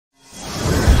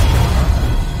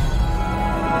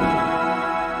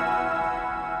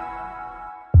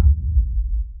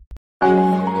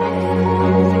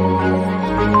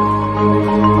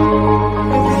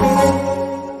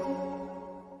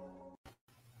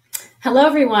Hello,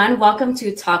 everyone. Welcome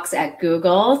to Talks at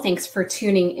Google. Thanks for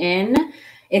tuning in.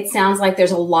 It sounds like there's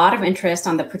a lot of interest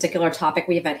on the particular topic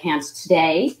we have at hand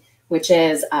today, which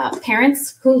is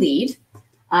parents who lead.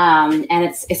 And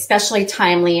it's especially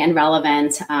timely and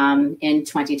relevant in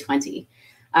 2020.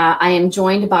 I am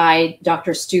joined by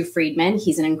Dr. Stu Friedman.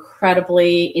 He's an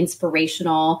incredibly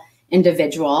inspirational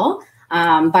individual.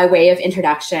 By way of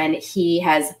introduction, he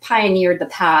has pioneered the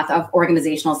path of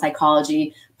organizational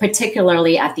psychology,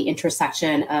 particularly at the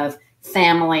intersection of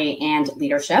family and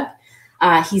leadership.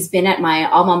 He's been at my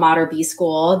alma mater B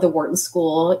school, the Wharton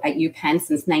School at UPenn,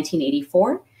 since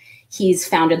 1984. He's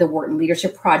founded the Wharton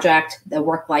Leadership Project, the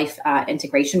Work-Life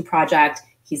Integration Project.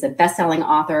 He's a best-selling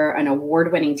author, an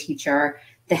award-winning teacher,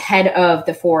 the head of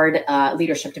the Ford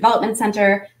Leadership Development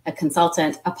Center, a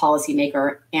consultant, a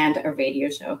policymaker, and a radio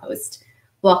show host.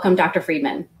 Welcome, Dr.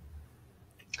 Friedman.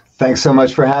 Thanks so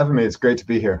much for having me. It's great to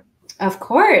be here. Of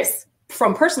course.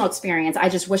 From personal experience, I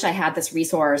just wish I had this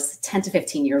resource 10 to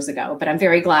 15 years ago, but I'm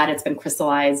very glad it's been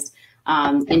crystallized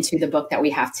into the book that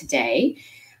we have today.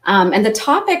 And the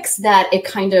topics that it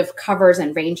kind of covers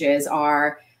and ranges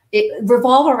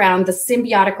revolve around the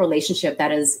symbiotic relationship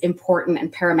that is important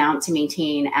and paramount to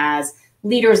maintain as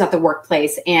leaders at the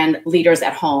workplace and leaders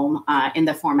at home in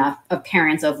the form of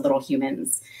parents of little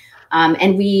humans.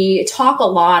 And we talk a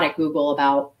lot at Google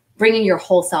about bringing your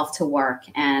whole self to work.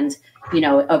 And,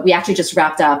 we actually just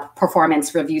wrapped up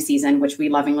performance review season, which we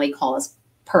lovingly call as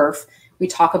PERF. We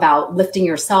talk about lifting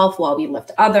yourself while we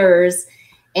lift others.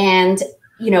 And,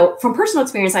 from personal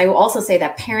experience, I will also say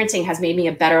that parenting has made me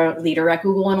a better leader at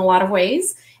Google in a lot of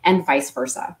ways, and vice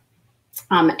versa.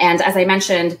 And as I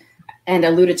mentioned and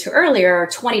alluded to earlier,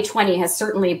 2020 has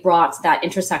certainly brought that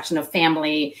intersection of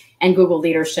family and Google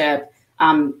leadership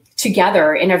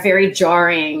together in a very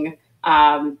jarring,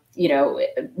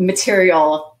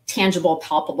 material, tangible,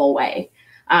 palpable way.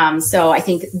 So I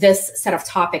think this set of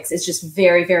topics is just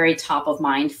very, very top of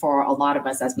mind for a lot of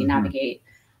us as we navigate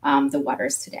the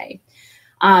waters today.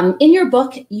 In your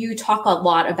book, you talk a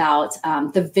lot about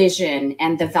the vision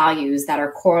and the values that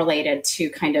are correlated to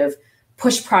kind of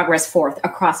push progress forth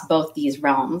across both these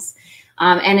realms.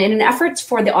 And in an effort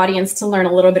for the audience to learn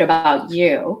a little bit about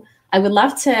you, I would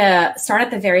love to start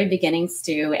at the very beginning,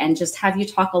 Stu, and just have you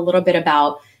talk a little bit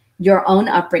about your own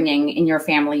upbringing in your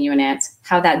family unit,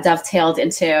 how that dovetailed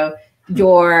into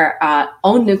your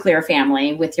own nuclear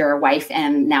family with your wife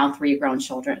and now 3 grown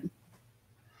children.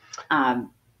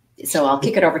 So I'll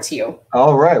kick it over to you.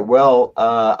 All right. Well,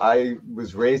 I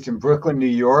was raised in Brooklyn, New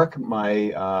York.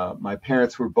 My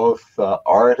parents were both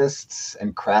artists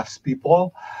and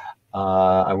craftspeople.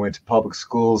 I went to public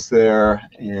schools there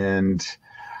and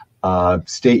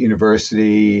State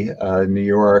University, New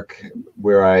York,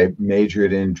 where I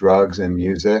majored in drugs and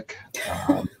music.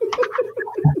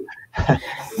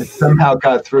 Somehow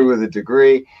got through with a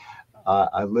degree.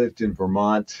 I lived in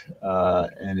Vermont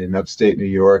and in upstate New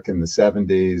York in the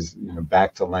 70s,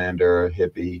 back to Lander,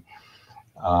 hippie.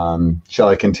 Shall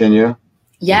I continue?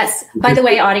 Yes. By the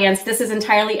way, audience, this is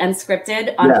entirely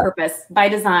unscripted on purpose, by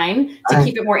design, to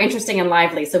keep it more interesting and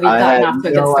lively. So we've gotten off to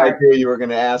a good start. I had no idea you were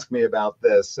going to ask me about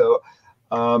this. So,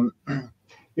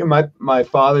 my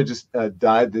father just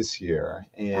died this year,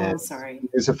 and he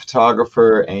was a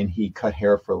photographer, and he cut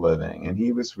hair for a living, and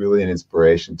he was really an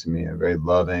inspiration to me, a very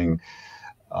loving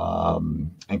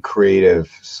and creative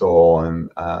soul.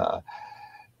 And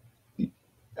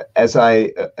as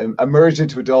I emerged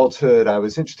into adulthood, I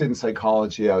was interested in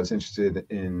psychology. I was interested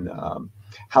in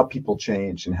how people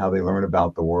change and how they learn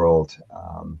about the world.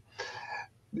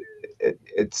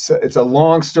 It's a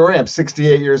long story. I'm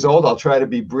 68 years old. I'll try to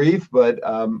be brief, but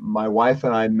my wife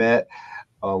and I met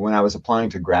when I was applying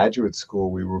to graduate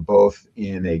school. We were both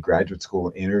in a graduate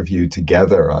school interview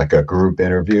together, like a group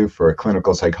interview for a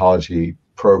clinical psychology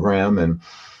program. And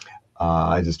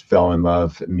I just fell in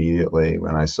love immediately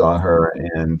when I saw her,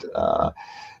 and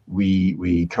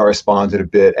we corresponded a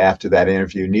bit after that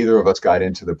interview. Neither of us got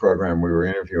into the program we were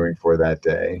interviewing for that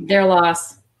day. Their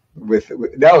loss.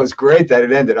 That was great that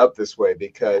it ended up this way,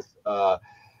 because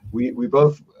we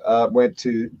both went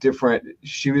to different.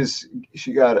 She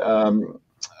got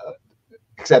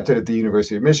accepted at the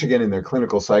University of Michigan in their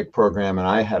clinical psych program, and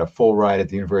I had a full ride at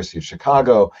the University of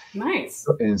Chicago. Nice.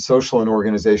 In social and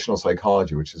organizational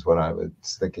psychology, which is what I was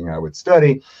thinking I would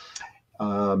study.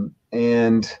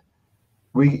 And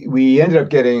we ended up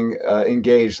getting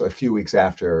engaged a few weeks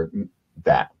after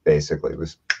that. Basically, it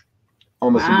was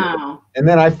almost a year. And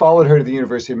then I followed her to the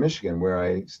University of Michigan, where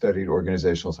I studied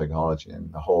organizational psychology,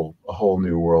 and a whole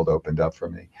new world opened up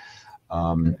for me.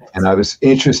 And I was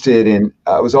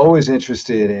always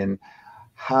interested in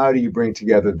how do you bring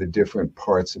together the different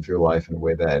parts of your life in a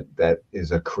way that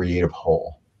is a creative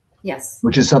whole? Yes.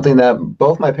 Which is something that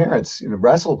both my parents,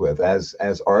 wrestled with as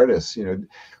artists.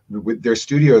 With their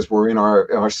studios were in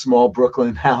our small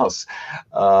Brooklyn house,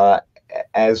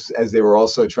 as they were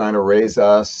also trying to raise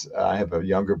us. I have a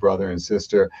younger brother and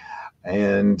sister,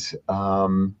 and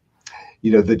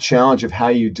the challenge of how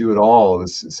you do it all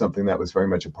is something that was very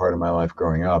much a part of my life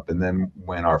growing up. And then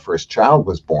when our first child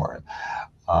was born,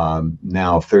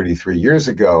 now 33 years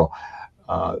ago,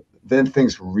 then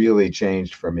things really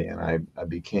changed for me, and I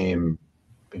became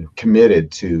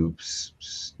committed to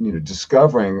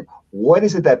discovering what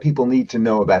is it that people need to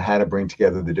know about how to bring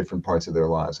together the different parts of their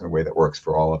lives in a way that works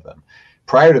for all of them.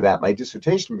 Prior to that, my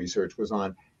dissertation research was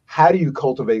on how do you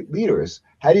cultivate leaders?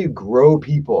 How do you grow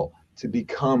people to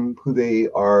become who they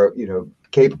are,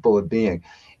 capable of being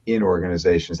in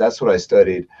organizations? That's what I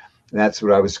studied. And that's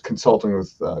what I was consulting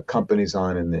with companies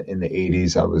on in the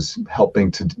 80s. I was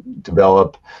helping to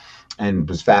develop and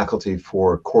was faculty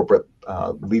for corporate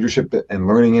leadership and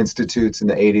learning institutes in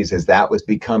the 80s as that was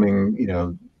becoming,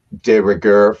 de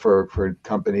rigueur for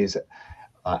companies.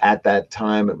 At that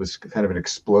time, it was kind of an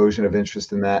explosion of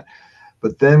interest in that.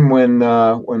 But then when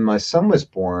my son was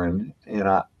born, and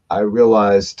I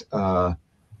realized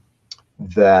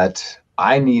that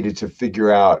I needed to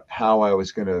figure out how I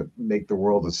was going to make the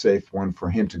world a safe one for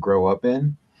him to grow up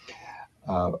in.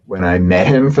 When I met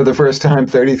him for the first time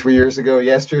 33 years ago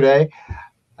yesterday,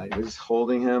 I was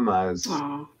holding him. I was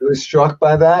really struck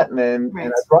by that. And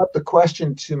I brought the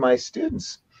question to my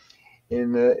students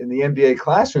in the MBA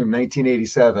classroom in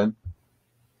 1987.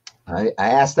 I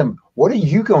asked them, what are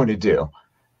you going to do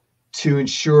to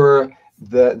ensure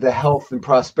the health and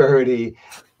prosperity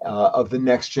of the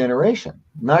next generation,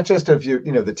 not just of your,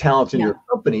 the talent in your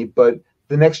company, but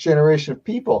the next generation of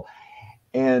people?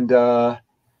 And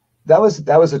that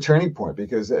was a turning point,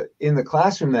 because in the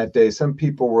classroom that day, some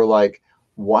people were like,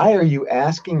 why are you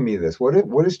asking me this? What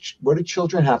do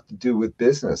children have to do with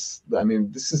business? I mean,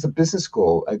 this is a business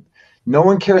school. No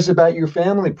one cares about your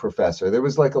family, professor. There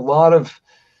was like a lot of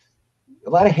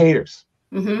haters.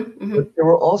 But there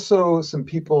were also some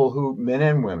people who, men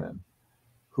and women,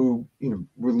 who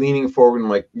were leaning forward and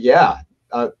like,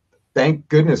 thank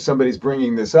goodness somebody's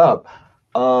bringing this up.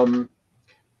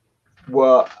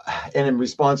 Well, and in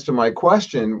response to my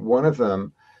question, one of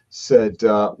them said,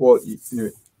 well,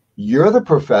 you're the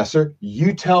professor,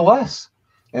 you tell us.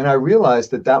 And I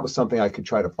realized that was something I could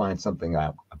try to find something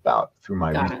out about through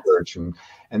my research.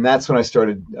 And that's when I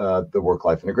started the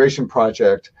Work-Life Integration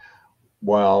Project,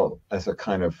 while as a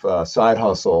kind of side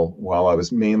hustle, while I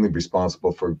was mainly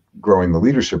responsible for growing the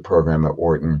leadership program at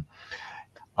Wharton.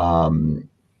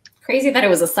 Crazy that it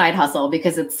was a side hustle,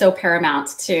 because it's so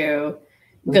paramount to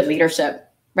good leadership,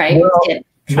 right? Well,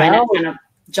 trying to kind of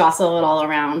jostle it all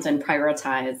around and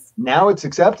prioritize. Now it's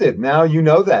accepted. Now you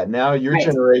know that. Now your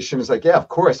generation is like, yeah, of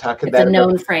course. How could that? It's a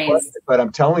known phrase. But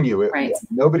I'm telling you,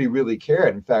 nobody really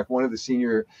cared. In fact, one of the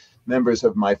senior members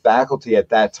of my faculty at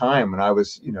that time, when I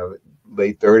was,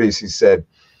 late 30s, he said,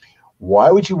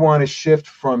 why would you want to shift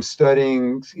from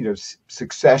studying,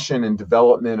 succession and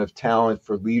development of talent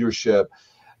for leadership,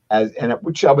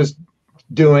 which I was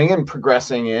doing and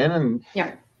progressing in, and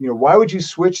why would you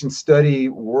switch and study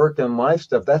work and life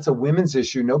stuff? That's a women's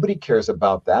issue. Nobody cares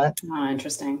about that. Oh,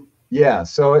 interesting. Yeah.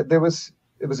 So it was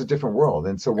a different world.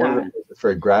 And so one of the things that's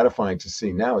very gratifying to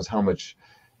see now is how much,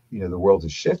 the world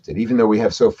has shifted. Even though we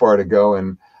have so far to go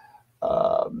and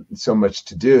so much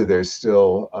to do, there's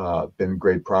still been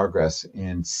great progress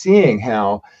in seeing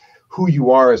how who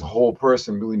you are as a whole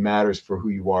person really matters for who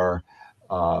you are,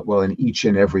 in each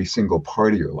and every single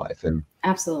part of your life. And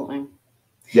absolutely.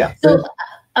 Yeah. So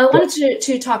I wanted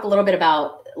to talk a little bit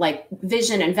about like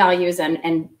vision and values and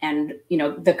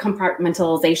the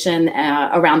compartmentalization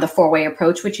around the four-way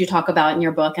approach, which you talk about in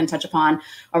your book and touch upon,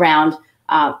 around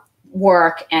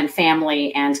work and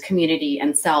family and community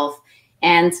and self.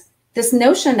 And this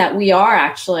notion that we are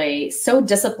actually so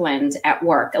disciplined at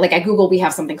work. Like at Google, we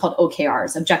have something called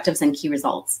OKRs, objectives and key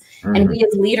results. And we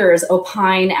as leaders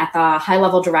opine at the high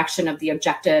level direction of the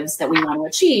objectives that we want to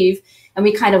achieve. And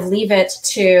we kind of leave it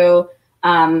to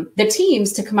the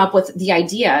teams to come up with the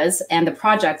ideas and the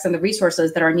projects and the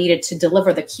resources that are needed to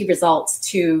deliver the key results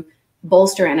to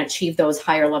bolster and achieve those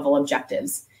higher level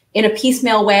objectives in a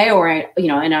piecemeal way, or,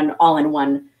 in an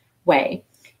all-in-one way.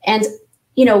 And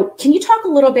can you talk a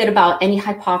little bit about any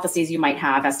hypotheses you might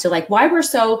have as to like why we're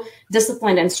so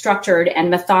disciplined and structured and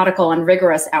methodical and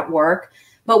rigorous at work,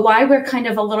 but why we're kind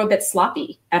of a little bit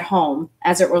sloppy at home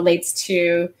as it relates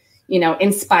to,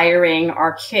 inspiring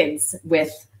our kids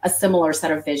with a similar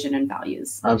set of vision and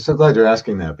values. I'm so glad you're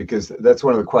asking that, because that's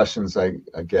one of the questions I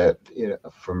get,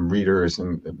 from readers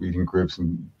and reading groups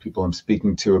and people I'm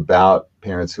speaking to about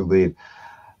parents who lead.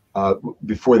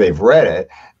 Before they've read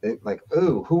it, like,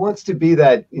 "Ooh, who wants to be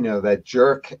that, that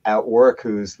jerk at work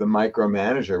who's the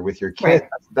micromanager with your kid?" Right.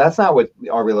 That's not what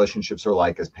our relationships are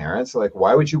like as parents. Like,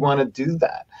 why would you want to do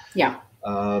that? Yeah.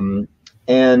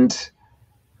 And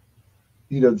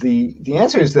the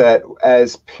answer is that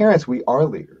as parents, we are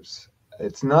leaders.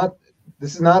 This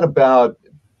is not about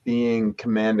being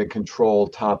command and control,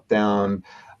 top down,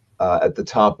 at the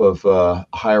top of a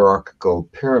hierarchical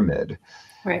pyramid.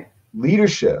 Right.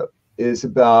 Leadership is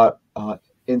about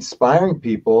inspiring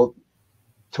people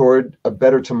toward a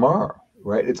better tomorrow,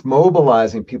 right? It's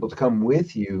mobilizing people to come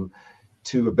with you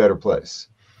to a better place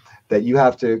that you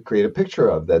have to create a picture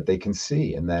of, that they can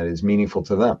see and that is meaningful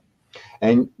to them.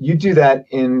 And you do that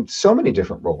in so many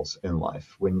different roles in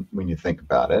life when you think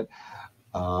about it.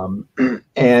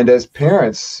 And as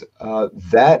parents,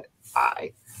 that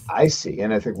I see,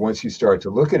 and I think once you start to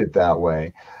look at it that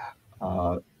way,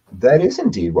 that is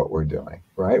indeed what we're doing,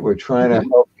 right? We're trying to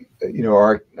help,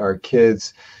 our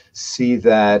kids see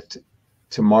that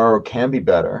tomorrow can be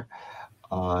better,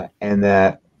 and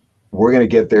that we're going to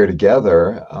get there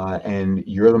together. And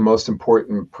you're the most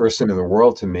important person in the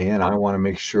world to me, and I want to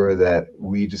make sure that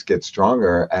we just get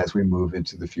stronger as we move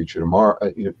into the future tomorrow,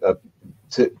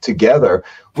 together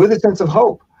with a sense of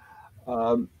hope.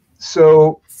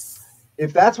 So,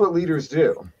 if that's what leaders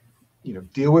do,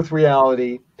 deal with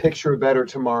reality, picture a better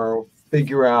tomorrow,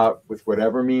 figure out with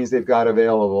whatever means they've got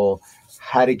available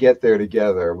how to get there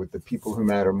together with the people who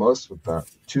matter most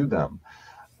to them,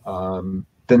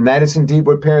 then that is indeed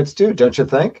what parents do, don't you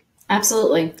think?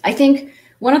 Absolutely. I think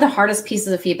one of the hardest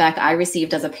pieces of feedback I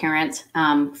received as a parent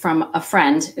from a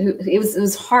friend, it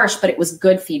was harsh, but it was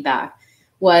good feedback,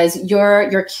 was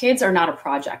your kids are not a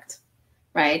project,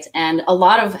 right? And a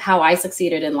lot of how I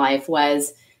succeeded in life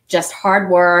was just hard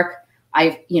work.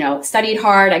 I, studied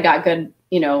hard. I got good,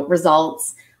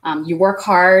 results. You work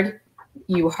hard,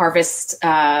 you harvest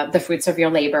the fruits of your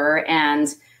labor. And,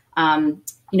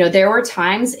 there were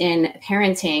times in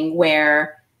parenting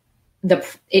where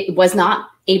it was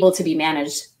not able to be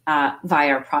managed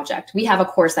via a project. We have a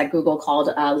course at Google called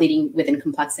Leading Within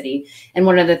Complexity. And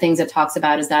one of the things it talks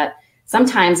about is that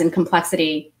sometimes in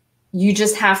complexity, you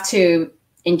just have to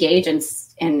engage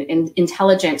in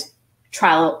intelligent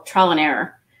trial and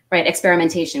error. Right,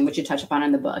 experimentation, which you touch upon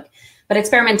in the book, but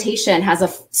experimentation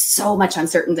has so much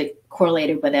uncertainty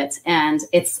correlated with it, and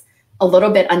it's a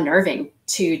little bit unnerving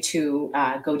to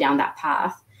go down that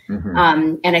path.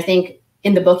 Mm-hmm. And I think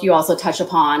in the book you also touch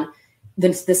upon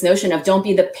this notion of don't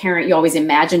be the parent you always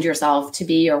imagined yourself to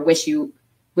be or wish you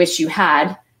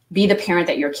had. Be the parent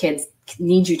that your kids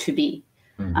need you to be,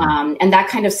 and that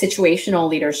kind of situational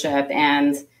leadership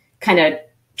and kind of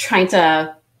trying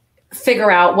to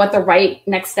figure out what the right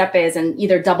next step is and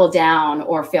either double down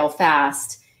or fail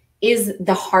fast is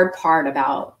the hard part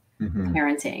about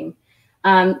parenting.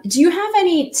 Do you have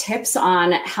any tips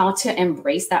on how to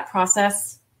embrace that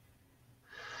process?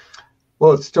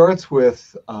 Well, it starts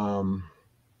with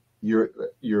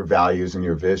your values and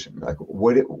your vision. Like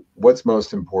what's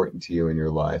most important to you in your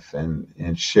life, and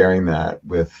sharing that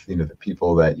with the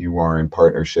people that you are in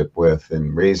partnership with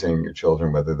and raising your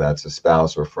children, whether that's a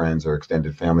spouse or friends or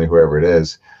extended family, whoever it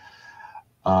is,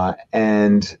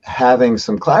 and having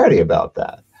some clarity about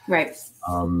that. Right.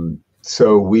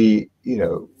 So we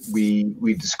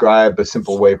describe a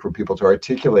simple way for people to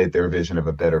articulate their vision of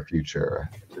a better future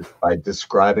by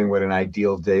describing what an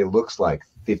ideal day looks like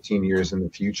 15 years in the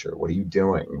future. What are you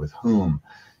doing with whom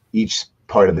each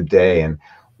part of the day, and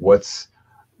what's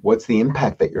the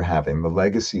impact that you're having, the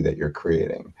legacy that you're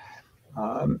creating,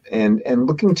 and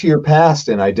looking to your past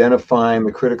and identifying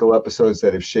the critical episodes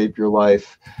that have shaped your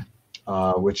life,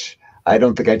 which I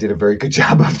don't think I did a very good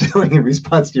job of doing in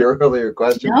response to your earlier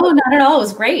question. No, not at all. It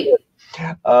was great.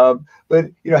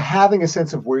 But having a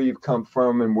sense of where you've come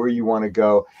from and where you want to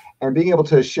go, and being able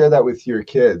to share that with your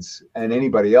kids and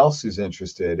anybody else who's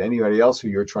interested, anybody else who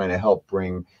you're trying to help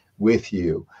bring with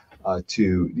you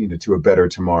to a better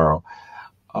tomorrow.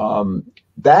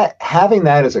 That having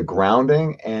that as a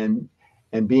grounding and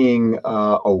being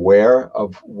aware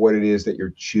of what it is that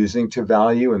you're choosing to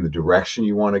value and the direction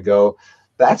you want to go,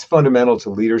 that's fundamental to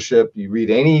leadership. You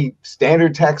read any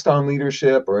standard text on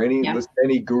leadership or listen to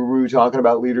any guru talking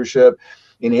about leadership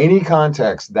in any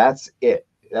context, that's it.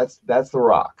 That's the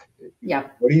rock. Yeah.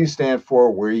 What do you stand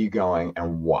for? Where are you going,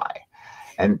 and why?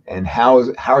 And how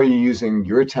are you using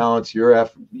your talents, your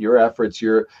efforts,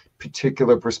 your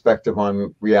particular perspective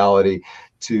on reality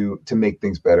to make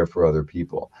things better for other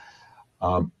people?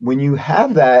 When you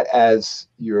have that as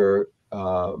your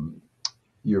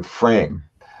frame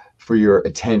for your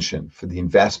attention, for the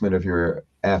investment of your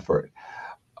effort,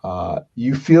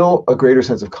 you feel a greater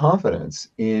sense of confidence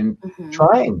in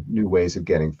trying new ways of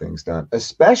getting things done,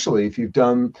 especially if you've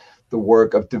done the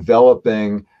work of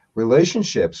developing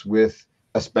relationships with,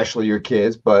 especially your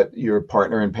kids, but your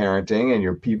partner in parenting and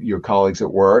your colleagues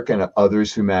at work and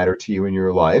others who matter to you in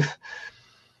your life.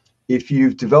 If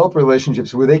you've developed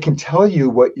relationships where they can tell you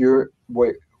what you're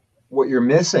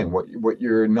missing, what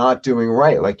you're not doing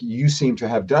right, like you seem to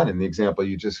have done in the example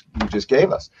you just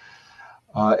gave us.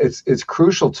 It's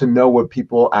crucial to know what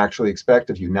people actually expect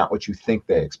of you, not what you think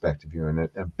they expect of you. And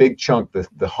a big chunk,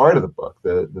 the heart of the book,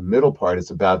 the middle part,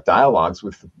 is about dialogues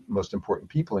with the most important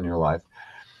people in your life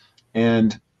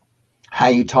and how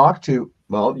you talk to,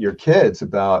 well, your kids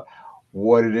about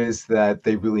what it is that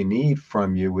they really need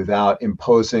from you without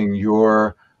imposing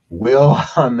your will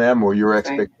on them or your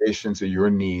expectations or your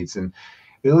needs, and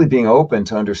really being open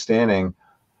to understanding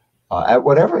at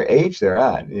whatever age they're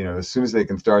at, as soon as they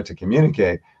can start to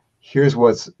communicate, here's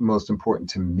what's most important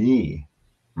to me,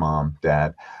 mom,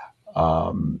 dad.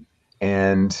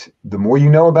 And the more you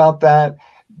know about that,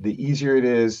 the easier it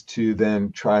is to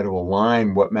then try to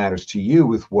align what matters to you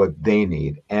with what they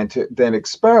need, and to then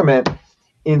experiment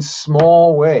in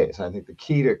small ways. I think the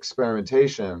key to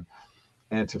experimentation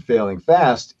and to failing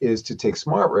fast is to take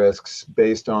smart risks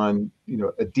based on,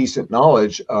 a decent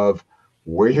knowledge of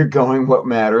where you're going, what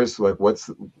matters, like what's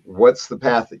the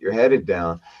path that you're headed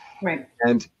down, right?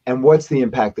 And what's the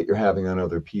impact that you're having on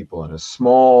other people in a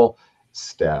small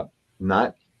step,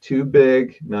 not too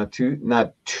big, not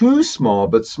too small,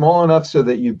 but small enough so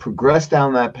that you progress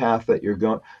down that path that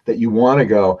you want to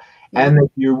go, and that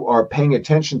you are paying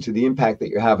attention to the impact that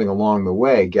you're having along the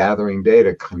way, gathering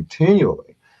data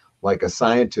continually, like a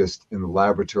scientist in the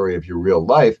laboratory of your real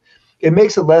life. It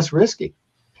makes it less risky.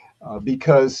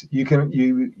 Because you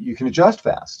can adjust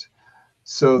fast.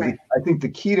 So I think the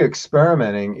key to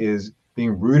experimenting is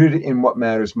being rooted in what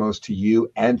matters most to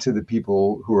you and to the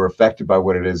people who are affected by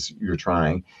what it is you're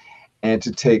trying, and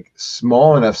to take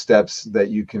small enough steps that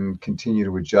you can continue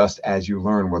to adjust as you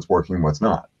learn what's working and what's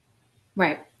not.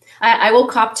 Right. I will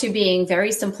cop to being very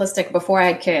simplistic before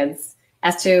I had kids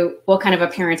as to what kind of a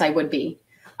parent I would be.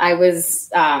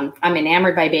 I'm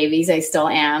enamored by babies. I still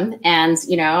am. And,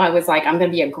 I was like, I'm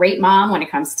going to be a great mom when it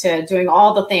comes to doing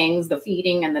all the things, the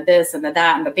feeding and the this and the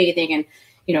that and the bathing and,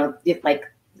 like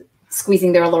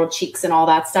squeezing their little cheeks and all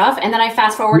that stuff. And then I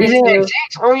fast forwarded to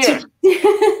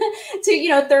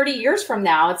 30 years from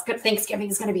now. It's good. Thanksgiving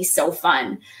is going to be so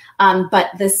fun.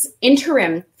 But this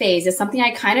interim phase is something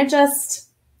I kind of just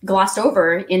glossed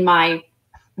over in my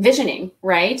visioning.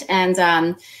 Right.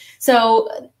 And, so,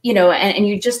 and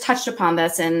you just touched upon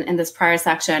this in this prior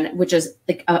section, which is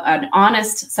like an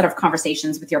honest set of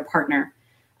conversations with your partner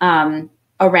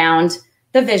around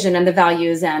the vision and the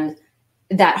values and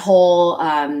that whole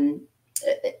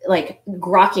like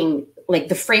grokking, like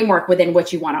the framework within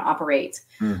which you want to operate.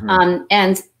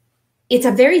 And it's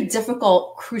a very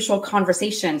difficult, crucial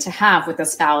conversation to have with a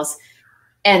spouse.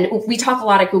 And we talk a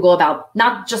lot at Google about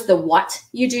not just the what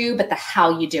you do, but the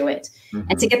how you do it.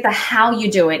 And to get the how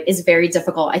you do it is very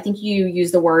difficult. I think you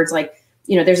use the words like,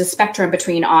 there's a spectrum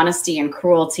between honesty and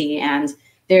cruelty. And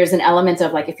there's an element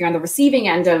of like, if you're on the receiving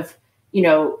end of,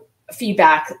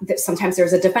 feedback, that sometimes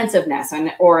there's a defensiveness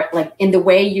or like in the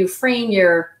way you frame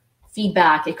your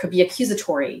feedback, it could be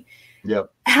accusatory. Yep.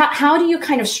 How do you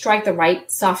kind of strike the right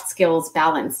soft skills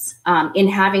balance in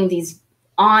having these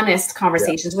honest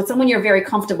conversations with someone you're very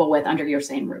comfortable with under your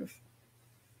same roof?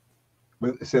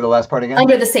 Say the last part again.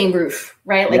 Under the same roof,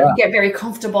 right? Like you get very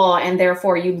comfortable and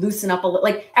therefore you loosen up a little.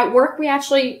 Like at work, we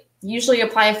actually usually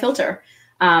apply a filter.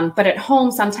 But at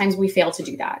home, sometimes we fail to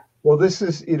do that. Well, this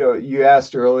is, you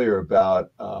asked earlier about,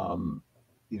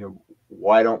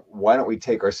 why don't we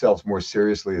take ourselves more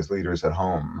seriously as leaders at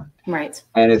home? Right.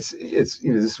 And it's this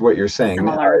is what you're saying.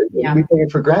 We take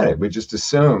it for granted. We just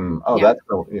assume, that's,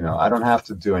 I don't have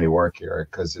to do any work here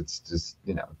because it's just,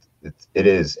 it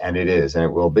is and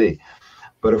it will be.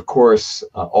 But of course,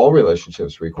 all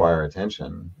relationships require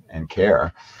attention and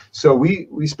care. So we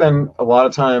spend a lot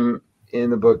of time in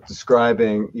the book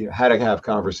describing how to have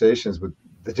conversations with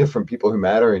the different people who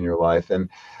matter in your life, and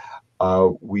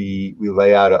we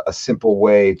lay out a simple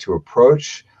way to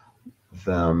approach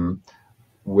them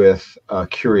with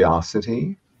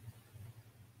curiosity.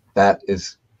 That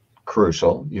is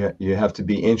crucial. You have to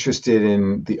be interested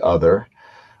in the other,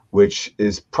 which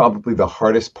is probably the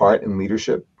hardest part in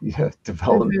leadership.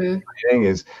 Development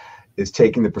is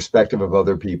taking the perspective of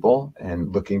other people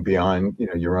and looking beyond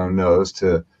your own nose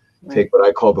to Right. take what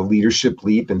I call the leadership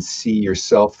leap and see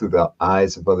yourself through the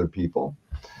eyes of other people,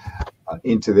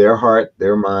 into their heart,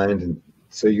 their mind. And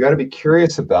so you got to be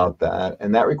curious about that.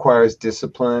 And that requires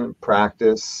discipline,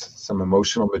 practice, some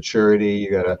emotional maturity.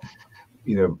 You got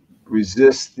to,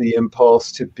 resist the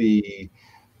impulse to be,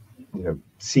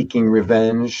 seeking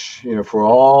revenge, for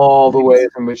all the ways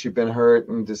in which you've been hurt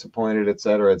and disappointed, et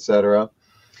cetera, et cetera.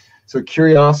 So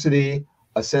curiosity,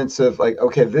 a sense of like,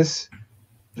 okay, this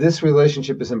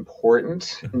relationship is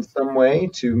important in some way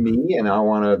to me, and I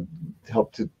want to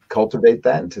help to cultivate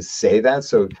that and to say that.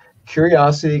 So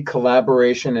curiosity,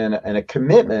 collaboration, and a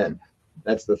commitment.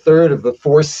 That's the third of the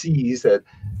 4 C's that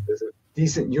is a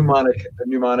decent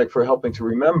mnemonic for helping to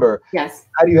remember. Yes.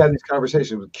 How do you have these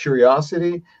conversations? With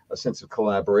curiosity, a sense of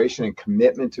collaboration and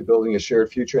commitment to building a shared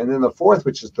future. And then the fourth,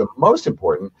 which is the most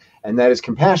important, and that is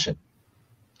compassion.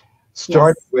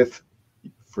 Start with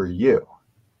for you.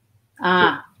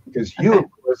 Because you, of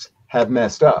course, have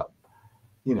messed up.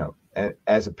 And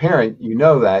as a parent,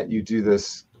 that you do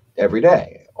this every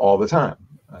day, all the time.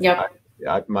 Yep.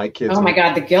 My kids. Oh my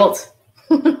God, the guilt.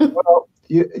 Well,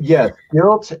 yes,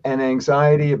 guilt and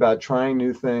anxiety about trying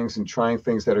new things and trying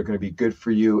things that are going to be good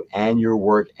for you and your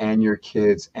work and your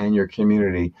kids and your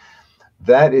community.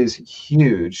 That is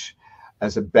huge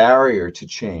as a barrier to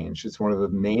change. It's one of the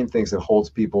main things that holds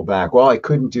people back. Well, I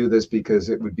couldn't do this because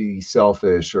it would be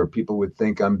selfish, or people would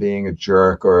think I'm being a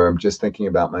jerk, or I'm just thinking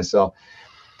about myself.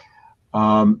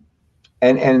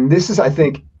 And this is, I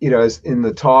think, as in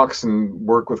the talks and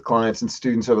work with clients and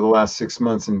students over the last 6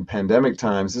 months in pandemic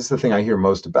times, this is the thing I hear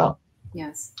most about.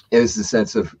 Yes. Is the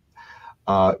sense of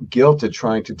guilt at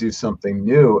trying to do something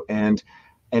new and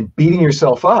beating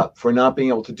yourself up for not being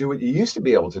able to do what you used to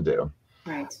be able to do.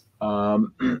 Right.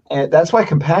 And that's why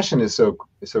compassion is so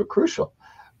crucial.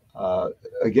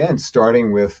 Again,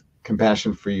 starting with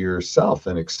compassion for yourself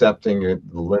and accepting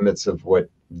the limits of what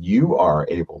you are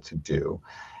able to do.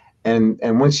 And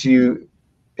once you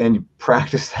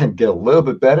practice that and get a little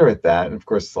bit better at that, and of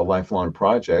course it's a lifelong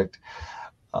project,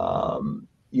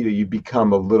 you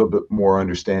become a little bit more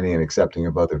understanding and accepting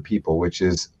of other people, which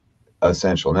is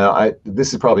essential. Now,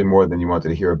 this is probably more than you wanted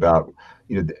to hear about,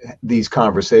 these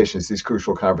conversations, these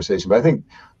crucial conversations, but I think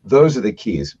those are the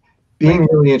keys. Being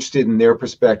really interested in their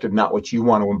perspective, not what you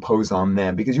want to impose on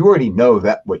them, because you already know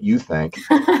what you think.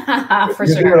 For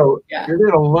sure. You're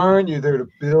there to learn. You're there to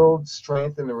build,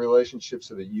 strengthen the relationship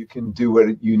so that you can do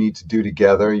what you need to do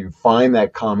together. You find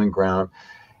that common ground,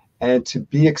 and to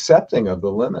be accepting of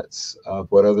the limits of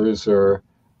what others are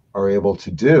able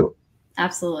to do.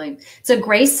 Absolutely. So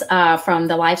Grace from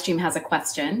the live stream has a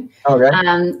question.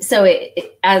 Okay. So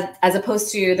as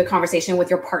opposed to the conversation with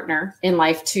your partner in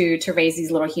life to raise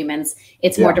these little humans,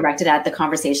 it's more directed at the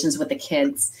conversations with the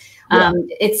kids.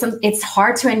 It's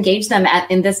hard to engage them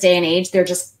in this day and age. They're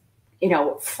just,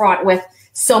 fraught with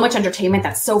so much entertainment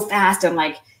that's so fast. And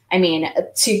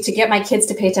to get my kids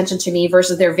to pay attention to me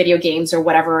versus their video games or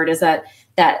whatever it is that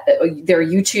their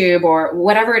YouTube or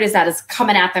whatever it is that is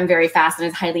coming at them very fast and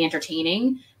is highly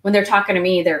entertaining. When they're talking to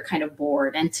me, they're kind of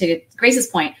bored. And to Grace's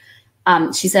point,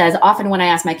 she says, often when I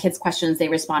ask my kids questions, they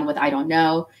respond with, I don't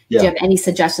know. Do you have any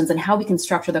suggestions on how we can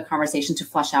structure the conversation to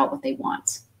flesh out what they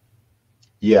want?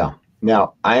 Yeah.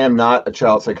 Now, I am not a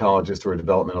child psychologist or a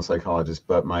developmental psychologist,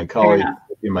 but my colleague,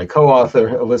 my co-author,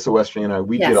 Alyssa Westring, and I,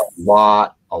 we did a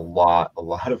lot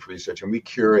of research, and we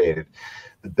curated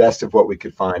the best of what we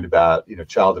could find about,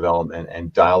 child development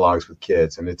and dialogues with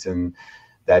kids. And it's in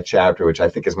that chapter, which I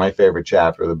think is my favorite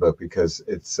chapter of the book, because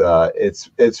it's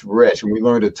rich. And we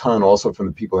learned a ton also from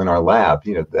the people in our lab,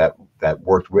 that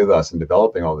worked with us in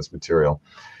developing all this material.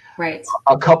 Right.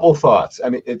 A couple thoughts.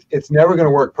 It's never going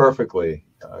to work perfectly,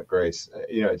 Grace.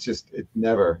 It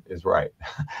never is right.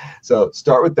 So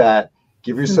start with that.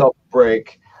 Give yourself a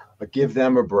break, but give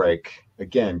them a break.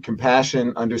 Again,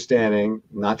 compassion, understanding,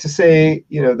 not to say,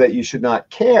 that you should not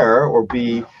care or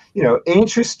be,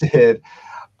 interested,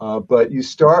 but you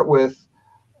start with,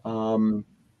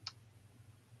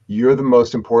 you're the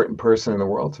most important person in the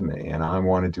world to me, and I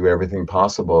want to do everything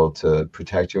possible to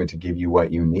protect you and to give you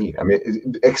what you need.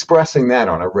 Expressing that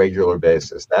on a regular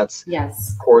basis, that's,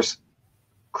 of course,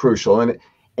 crucial.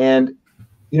 And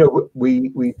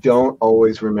we don't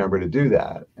always remember to do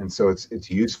that. And so it's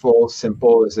useful,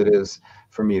 simple as it is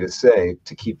for me to say,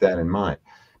 to keep that in mind.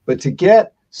 But to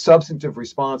get substantive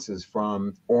responses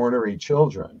from ornery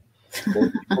children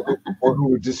or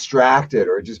who are distracted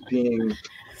or just being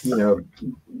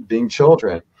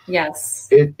children. Yes.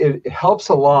 It helps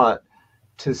a lot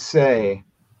to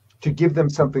give them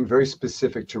something very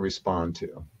specific to respond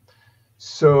to.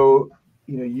 So,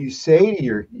 you say to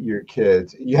your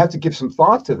kids, you have to give some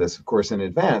thought to this, of course, in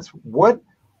advance. What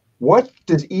what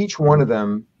does each one of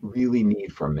them really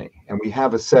need from me? And we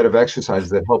have a set of exercises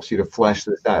that helps you to flesh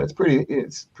this out. It's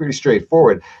pretty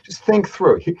straightforward. Just think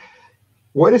through.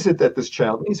 What is it that this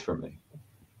child needs from me?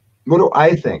 What do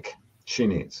I think she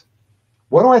needs?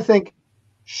 What do I think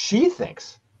she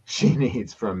thinks she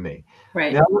needs from me?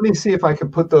 Right. Now, let me see if I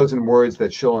can put those in words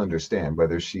that she'll understand,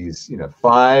 whether she's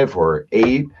 5 or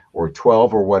 8 or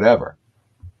 12 or whatever.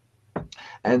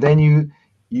 And then you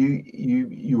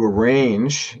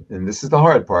arrange, and this is the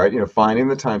hard part, finding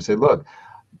the time, say, look,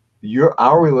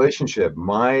 our relationship,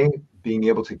 my being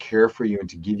able to care for you and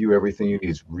to give you everything you need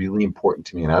is really important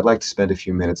to me. And I'd like to spend a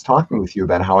few minutes talking with you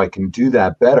about how I can do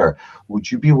that better.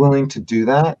 Would you be willing to do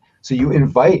that? So you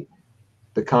invite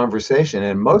the conversation,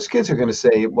 and most kids are going to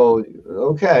say, well,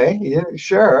 okay, yeah,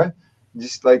 sure.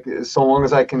 Just like, so long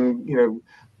as I can,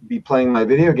 be playing my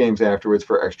video games afterwards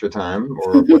for extra time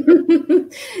or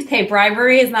hey,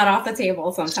 bribery is not off the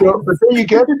table sometimes. So, but then you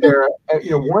get there,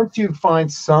 once you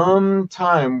find some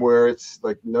time where it's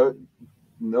like no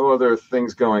other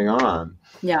things going on.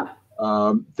 Yeah.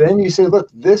 Then you say, look,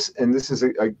 this is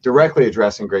directly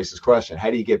addressing Grace's question.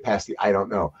 How do you get past the I don't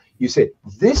know? You say,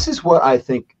 this is what I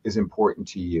think is important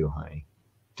to you, honey.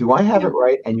 Do I have it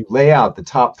right? And you lay out the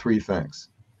top 3 things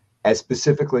as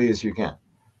specifically as you can.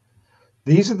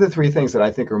 These are the 3 things that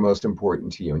I think are most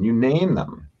important to you, and you name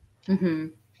them. Mm-hmm.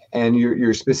 And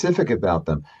you're specific about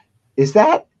them. Is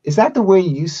that the way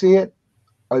you see it?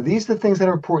 Are these the things that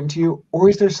are important to you, or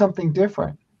is there something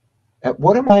different?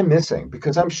 What am I missing?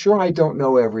 Because I'm sure I don't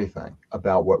know everything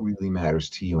about what really matters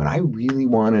to you, and I really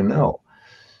want to know.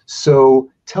 So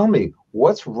tell me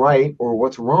what's right or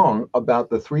what's wrong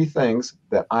about the 3 things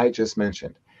that I just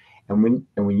mentioned. And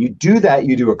when you do that,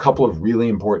 you do a couple of really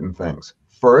important things.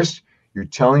 First, you're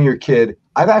telling your kid,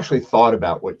 I've actually thought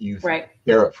about what you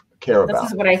care about.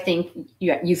 This is what I think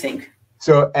you think.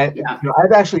 So,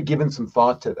 I've actually given some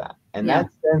thought to that. And that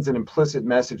sends an implicit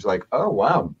message like, oh,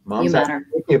 wow, mom's actually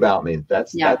thinking about me.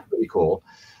 That's pretty cool.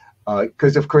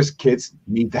 Because, of course, kids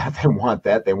need that. They want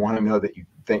that. They want to know that you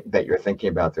think that you're thinking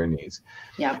about their needs.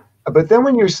 Yeah. But then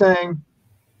when you're saying,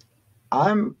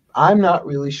 I'm not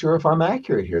really sure if I'm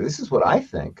accurate here. This is what I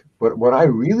think. But what I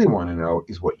really want to know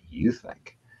is what you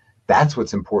think. That's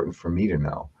what's important for me to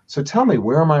know. So tell me,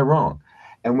 where am I wrong?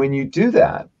 And when you do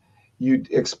that, you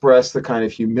express the kind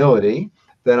of humility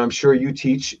that I'm sure you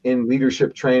teach in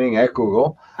leadership training at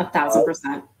Google.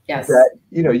 1,000%. Yes. That,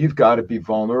 you've got to be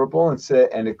vulnerable and say,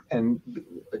 and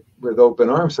with open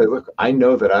arms say, look, I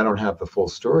know that I don't have the full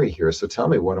story here. So tell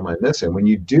me, what am I missing? When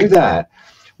you do that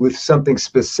with something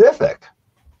specific,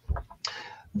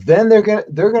 then they're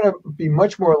gonna be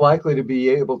much more likely to be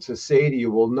able to say to you,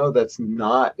 well, no, that's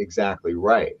not exactly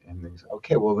right. And they say,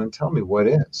 okay, well, then tell me what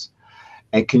is.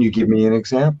 And can you give me an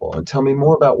example and tell me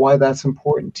more about why that's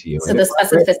important to you? So the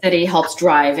specificity helps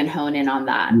drive and hone in on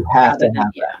that. You have to have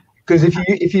that. Because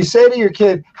if you say to your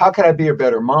kid, how can I be a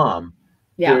better mom?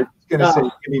 They're going to say,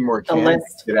 give me more candy,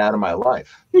 get out of my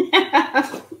life.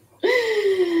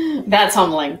 That's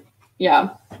humbling.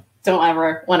 Yeah. Don't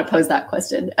ever want to pose that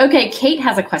question. Okay, Kate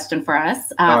has a question for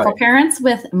us. For parents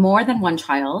with more than one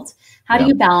child, how do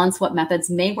you balance what methods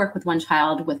may work with one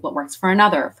child with what works for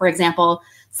another? For example,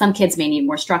 some kids may need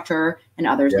more structure and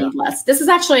others need less. This is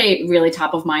actually really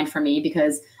top of mind for me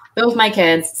because both my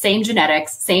kids, same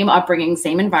genetics, same upbringing,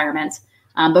 same environment,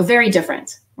 but very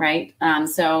different, right?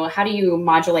 So how do you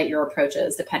modulate your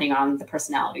approaches depending on the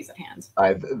personalities at hand?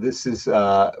 This is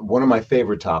one of my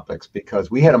favorite topics because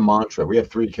we had a mantra. We have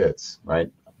 3 kids, right?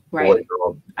 Right. Boy,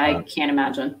 girl. I can't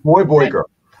imagine. Boy, girl.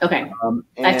 Okay.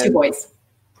 I have 2 boys.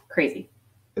 Crazy.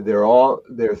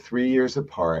 They're 3 years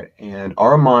apart. And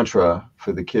our mantra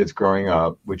for the kids growing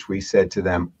up, which we said to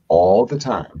them all the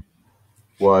time,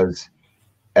 was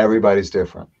everybody's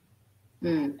different.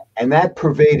 And that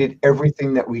pervaded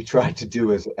everything that we tried to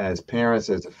do as parents,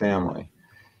 as a family.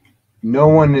 No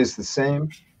one is the same.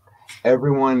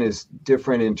 Everyone is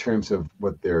different in terms of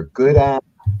what they're good at,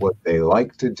 what they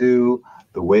like to do,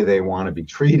 the way they want to be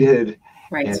treated.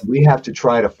 Right. And we have to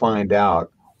try to find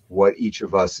out what each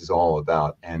of us is all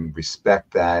about and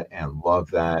respect that and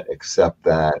love that, accept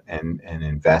that, and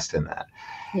invest in that.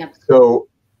 Yep. So,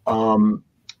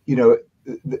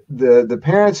 the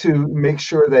parents who make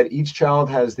sure that each child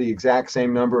has the exact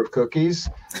same number of cookies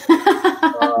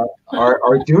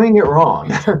are doing it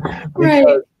wrong.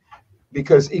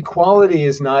 because equality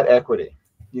is not equity.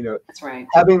 That's right.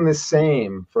 Having the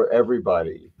same for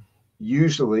everybody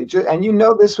usually, and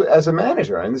this as a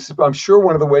manager, and this is, I'm sure,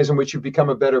 one of the ways in which you become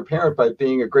a better parent by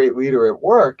being a great leader at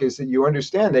work is that you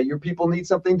understand that your people need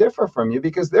something different from you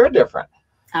because they're different.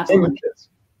 Absolutely.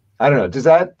 I don't know. Does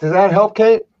that help,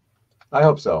 Kate? I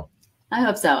hope so. I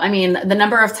hope so. I mean, the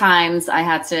number of times I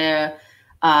had to,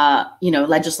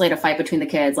 legislate a fight between the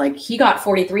kids, like he got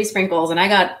 43 sprinkles and I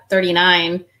got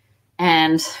 39.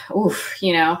 And oof,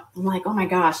 I'm like, oh my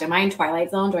gosh, am I in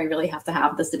Twilight Zone? Do I really have to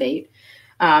have this debate?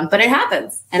 But it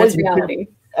happens, and it's reality.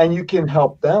 And you can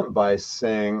help them by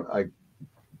saying, like,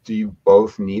 do you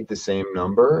both need the same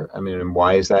number? I mean, and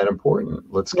why is that important?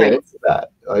 Let's get into that.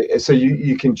 So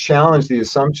you can challenge the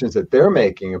assumptions that they're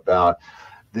making about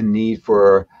the need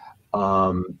for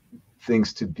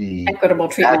things to be equitable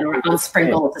treatment on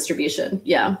sprinkle distribution.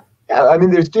 Yeah. I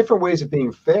mean, there's different ways of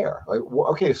being fair. Like,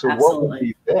 okay, so Absolutely. What would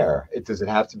be fair? Does it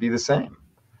have to be the same?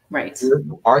 Right.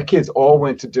 Our kids all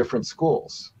went to different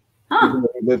schools. Even though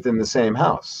they lived in the same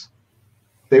house.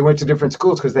 They went to different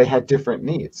schools because they had different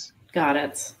needs. Got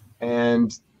it.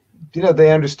 And,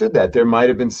 they understood that. There might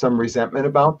have been some resentment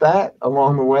about that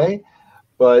along the way,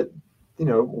 but,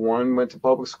 one went to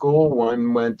public school,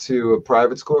 one went to a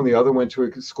private school, and the other went to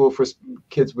a school for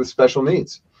kids with special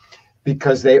needs,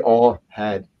 because they all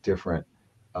had different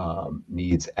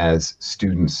needs as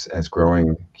students, as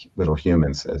growing little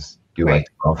humans, as you like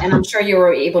to call them. And I'm sure you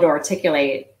were able to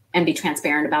articulate and be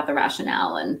transparent about the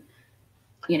rationale and,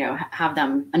 have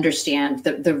them understand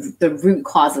the root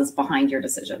causes behind your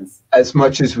decisions. As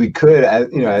much as we could,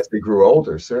 as they grew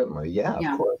older, certainly. Yeah,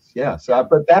 of course. Yeah. So,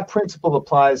 but that principle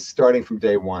applies starting from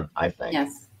day one, I think.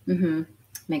 Yes. Mm-hmm.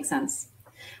 Makes sense.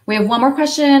 We have one more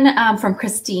question from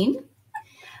Christine.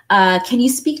 Can you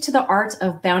speak to the art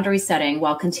of boundary setting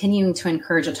while continuing to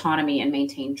encourage autonomy and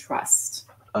maintain trust?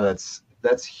 Oh,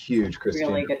 that's huge, Christine.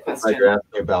 Really good question. You're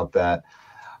asking about that.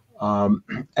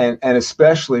 And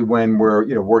especially when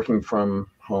we're working from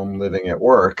home, living at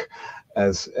work,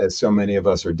 as so many of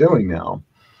us are doing now,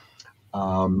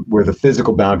 where the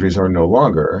physical boundaries are no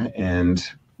longer, and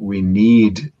we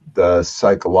need the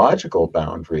psychological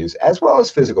boundaries as well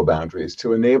as physical boundaries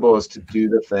to enable us to do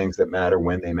the things that matter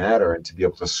when they matter, and to be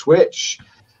able to switch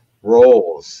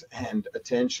roles and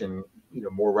attention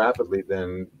more rapidly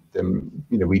than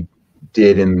we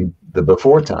did in the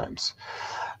before times.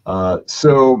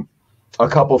 So a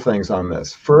couple things on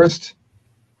this. First,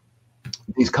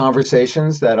 these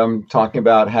conversations that I'm talking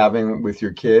about having with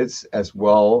your kids as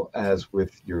well as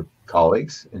with your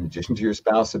colleagues, in addition to your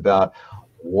spouse, about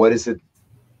what is it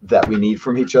that we need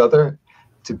from each other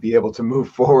to be able to move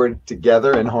forward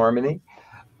together in harmony,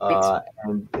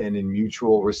 and in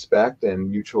mutual respect and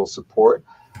mutual support.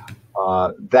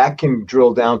 That can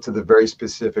drill down to the very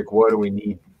specific, what do we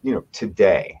need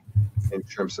today in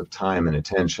terms of time and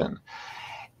attention.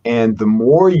 And the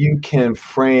more you can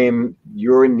frame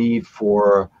your need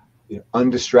for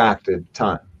undistracted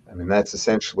time, I mean, that's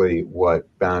essentially what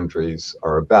boundaries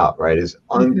are about, right? Is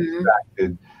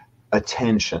undistracted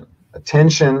attention.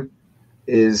 Attention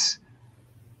is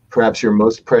perhaps your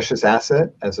most precious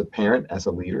asset as a parent, as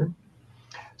a leader.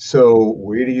 So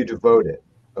where do you devote it?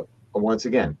 Once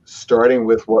again, starting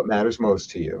with what matters most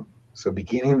to you. So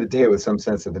beginning the day with some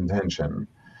sense of intention.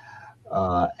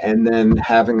 And then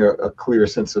having a clear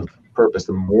sense of purpose.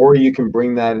 The more you can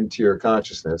bring that into your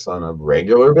consciousness on a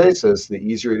regular basis, the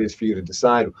easier it is for you to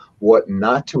decide what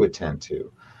not to attend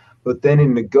to. But then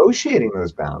in negotiating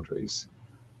those boundaries,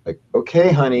 like,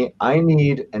 okay, honey, I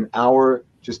need an hour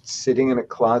just sitting in a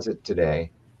closet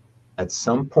today at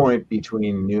some point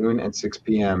between noon and 6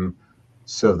 p.m.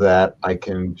 so that I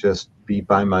can just be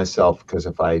by myself, because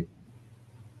if I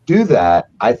do that,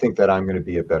 I think that I'm going to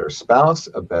be a better spouse,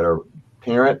 a better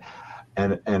parent,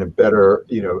 and a better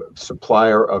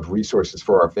supplier of resources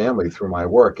for our family through my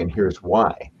work. And here's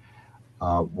why.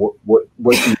 What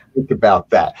do you think about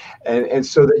that? And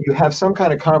so that you have some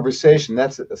kind of conversation.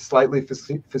 That's a slightly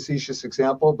facetious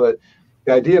example, but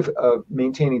the idea of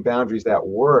maintaining boundaries that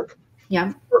work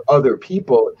for other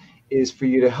people is for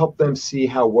you to help them see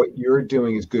how what you're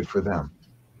doing is good for them,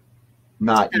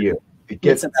 not you. It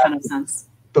gets a ton of sense.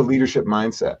 The leadership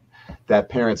mindset that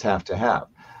parents have to have.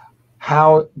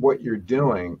 How what you're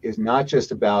doing is not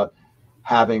just about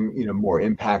having more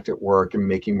impact at work and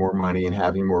making more money and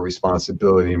having more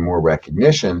responsibility and more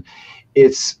recognition.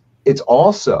 It's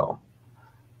also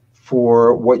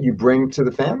for what you bring to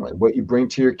the family, what you bring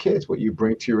to your kids, what you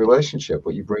bring to your relationship,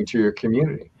 what you bring to your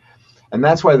community. And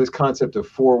that's why this concept of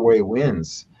four-way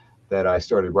wins that I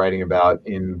started writing about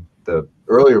in the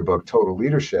earlier book, Total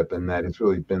Leadership, and that has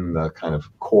really been the kind of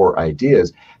core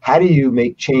ideas. How do you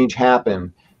make change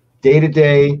happen day to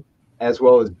day as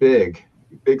well as big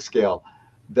scale,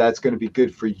 that's going to be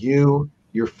good for you,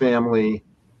 your family,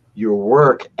 your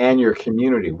work, and your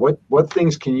community? What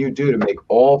things can you do to make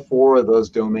all four of those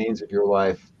domains of your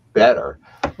life better?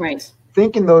 Right.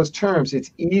 Think in those terms.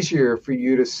 It's easier for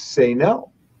you to say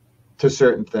no to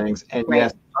certain things and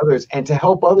yes others, and to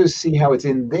help others see how it's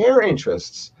in their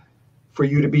interests for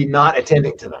you to be not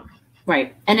attending to them.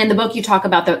 Right. And in the book, you talk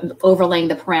about the overlaying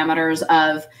the parameters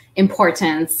of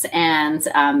importance and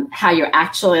how you're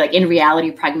actually, like, in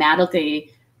reality,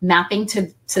 pragmatically mapping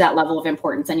to that level of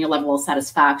importance and your level of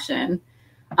satisfaction.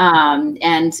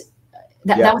 And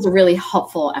that was a really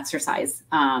helpful exercise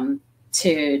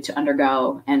to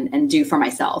undergo and do for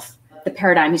myself. The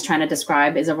paradigm he's trying to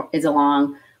describe is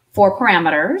along 4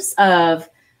 parameters of,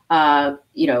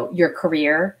 your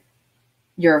career,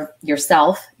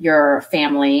 yourself, your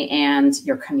family, and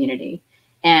your community,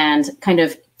 and kind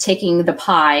of taking the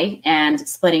pie and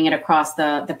splitting it across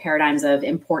the paradigms of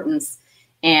importance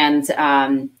and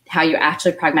how you're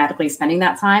actually pragmatically spending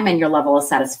that time and your level of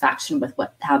satisfaction with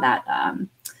how that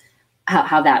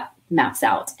maps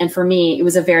out. And for me, it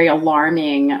was a very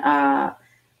alarming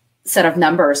set of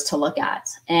numbers to look at.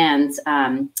 And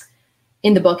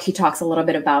in the book, he talks a little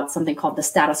bit about something called the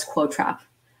status quo trap,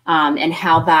 and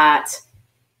how that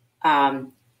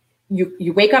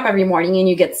you wake up every morning and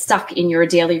you get stuck in your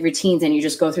daily routines and you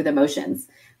just go through the motions.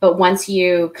 But once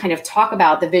you kind of talk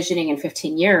about the visioning in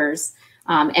 15 years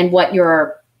and what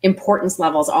your importance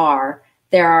levels are,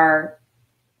 there are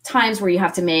times where you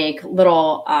have to make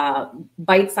little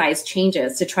bite-sized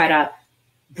changes to try to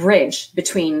bridge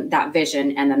between that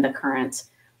vision and then the current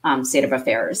state of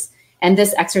affairs. And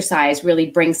this exercise really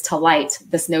brings to light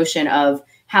this notion of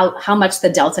how much the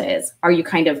delta is. Are you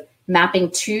kind of mapping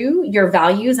to your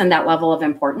values and that level of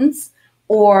importance,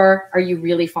 or are you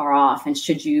really far off, and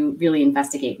should you really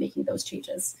investigate making those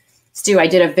changes? Stu, I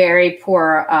did a very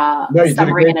poor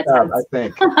summary in attempt, I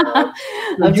think.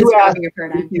 of describing your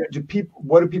paradigm.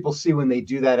 What do people see when they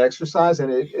do that exercise?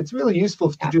 And it's really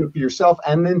useful to do it for yourself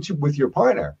and then with your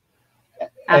partner.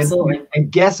 Absolutely.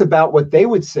 And guess about what they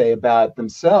would say about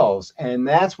themselves. And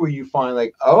that's where you find,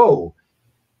 like, oh,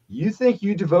 you think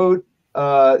you devote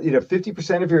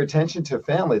 50% of your attention to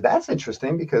family. That's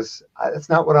interesting, because that's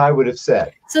not what I would have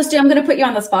said. So, Stu, I'm going to put you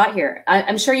on the spot here.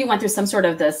 I'm sure you went through some sort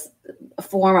of this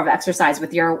form of exercise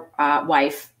with your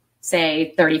wife,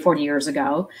 say 30, 40 years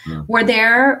ago. Yeah. Were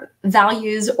there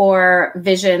values or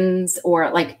visions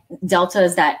or like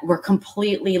deltas that were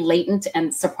completely latent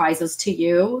and surprises to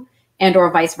you, and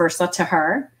or vice versa to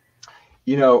her?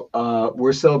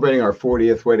 We're celebrating our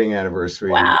 40th wedding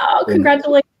anniversary. Wow.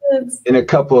 Congratulations. In a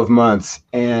couple of months.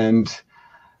 And,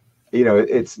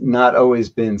 it's not always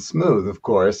been smooth, of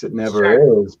course. It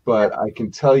never is. But I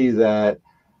can tell you that,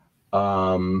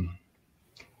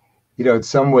 in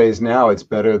some ways now it's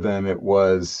better than it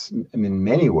was, in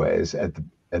many ways, at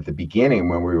the beginning,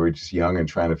 when we were just young and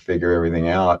trying to figure everything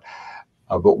out.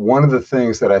 But one of the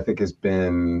things that I think has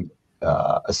been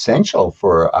essential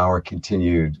for our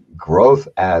continued growth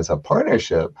as a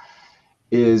partnership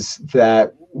is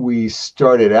that we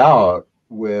started out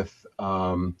with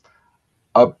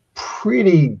a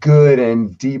pretty good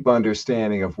and deep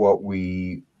understanding of what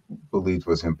we believed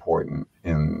was important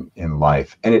in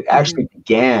life. And it actually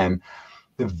began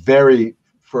the very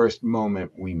first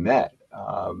moment we met.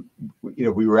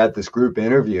 We were at this group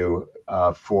interview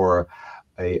for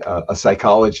a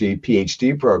psychology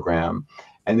PhD program,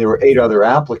 and there were 8 other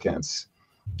applicants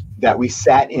that we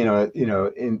sat in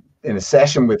a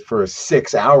session with for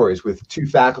 6 hours with 2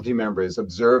 faculty members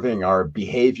observing our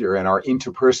behavior and our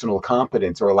interpersonal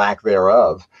competence or lack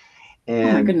thereof. And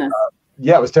oh my goodness.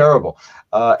 It was terrible.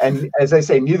 And as I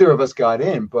say, neither of us got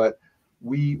in, but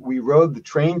we rode the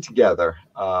train together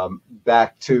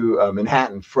back to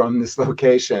Manhattan from this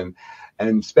location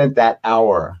and spent that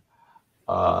hour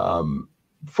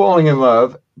falling in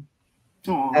love.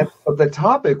 But the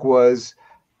topic was,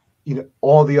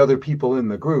 all the other people in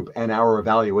the group and our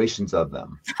evaluations of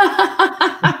them.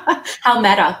 How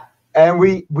meta. And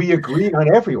we agreed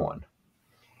on everyone.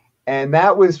 And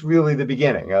that was really the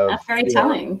beginning of. That's very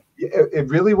telling. It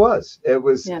really was. It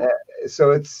was. Yeah.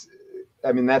 So it's,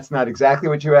 that's not exactly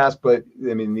what you asked, but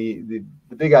the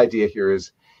big idea here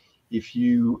is, if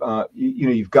you've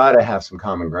got to have some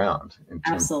common ground in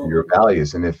terms of your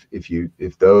values. And if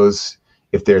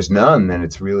there's none, then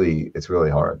it's really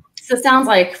hard. So it sounds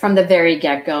like from the very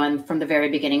get-go and from the very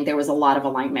beginning, there was a lot of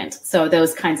alignment. So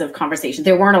those kinds of conversations,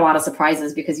 there weren't a lot of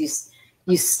surprises, because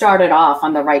you started off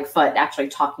on the right foot, actually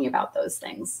talking about those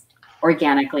things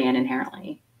organically and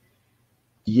inherently.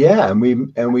 Yeah,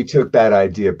 and we took that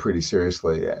idea pretty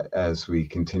seriously as we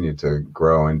continued to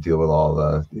grow and deal with all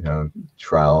the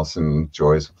trials and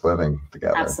joys of living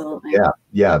together. Absolutely.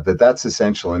 Yeah, that's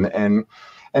essential. And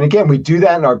again, we do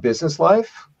that in our business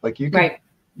life. Like you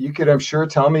could, I'm sure,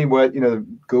 tell me what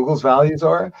Google's values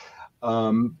are,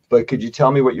 but could you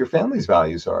tell me what your family's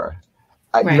values are?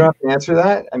 You don't have to answer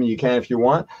that. I mean, you can if you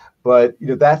want, but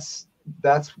that's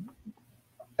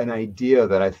an idea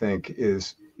that I think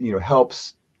is,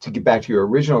 helps to get back to your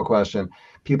original question,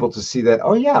 people to see that,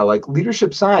 oh yeah, like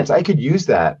leadership science, I could use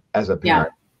that as a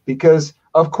parent because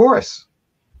of course.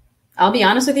 I'll be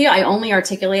honest with you. I only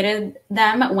articulated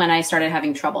them when I started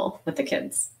having trouble with the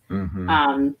kids.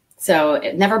 So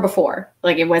never before,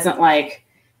 like it wasn't like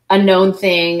a known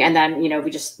thing. And then,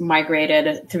 we just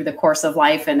migrated through the course of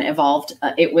life and evolved.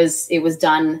 It was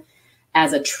done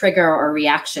as a trigger or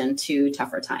reaction to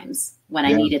tougher times when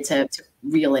I needed to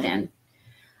reel it in.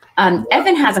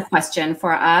 Evan has a question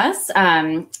for us.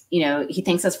 He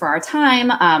thanks us for our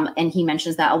time. And he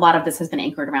mentions that a lot of this has been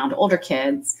anchored around older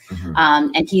kids.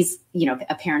 And he's,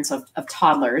 a parent of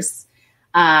toddlers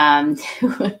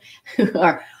who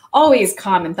are always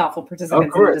calm and thoughtful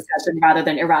participants in the discussion rather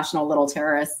than irrational little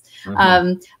terrorists.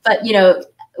 But,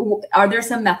 are there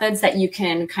some methods that you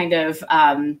can kind of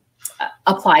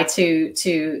apply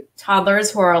to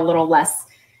toddlers who are a little less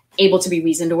able to be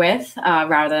reasoned with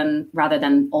rather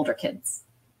than older kids?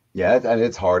 Yeah, and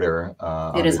it's harder.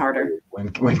 It is harder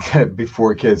when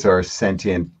before kids are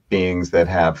sentient beings that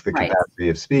have the capacity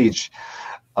of speech.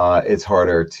 It's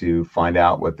harder to find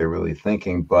out what they're really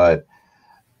thinking. But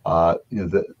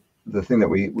the thing that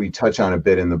we touch on a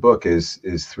bit in the book is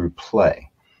through play.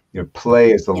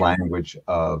 Play is the language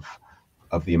of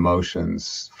the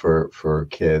emotions for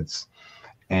kids,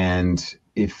 and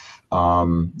if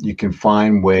you can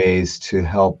find ways to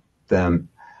help them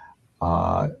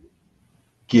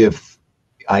give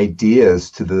ideas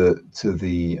to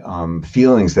the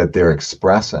feelings that they're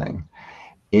expressing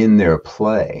in their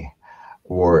play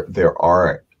or their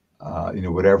art,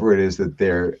 whatever it is that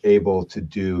they're able to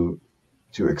do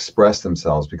to express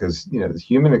themselves, because the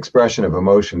human expression of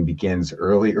emotion begins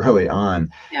early on,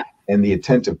 and the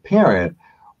attentive parent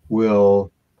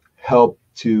will help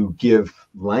to give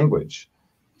language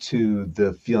to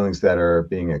the feelings that are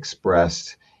being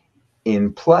expressed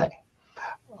in play.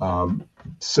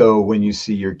 So when you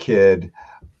see your kid,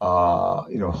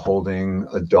 holding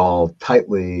a doll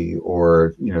tightly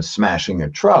or, smashing a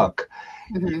truck,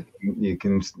 you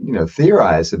can,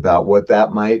 theorize about what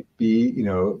that might be,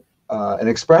 an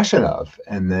expression of,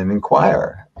 and then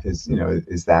inquire, is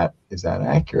that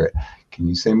accurate? Can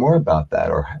you say more about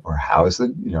that? Or how is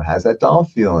it, how's that doll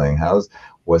feeling?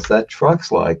 What's that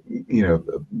truck's like,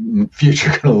 future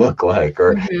going to look like?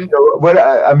 Or what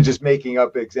I'm just making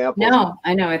up examples. No,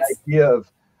 I know it's the idea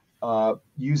of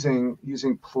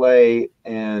using play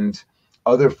and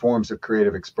other forms of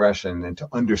creative expression, and to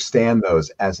understand those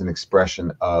as an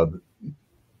expression of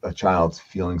a child's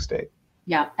feeling state.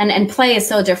 Yeah, and play is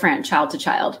so different child to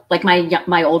child. Like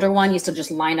my older one used to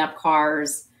just line up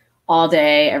cars all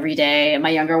day, every day, and my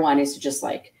younger one used to just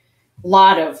like a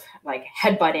lot of like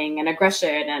headbutting and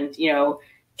aggression, and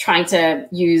trying to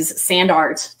use sand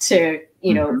art to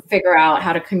figure out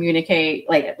how to communicate,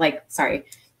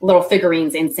 little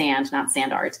figurines in sand, not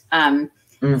sand art.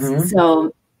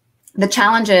 So the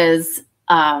challenge is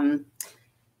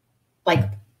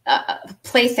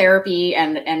play therapy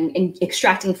and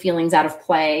extracting feelings out of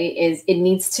play it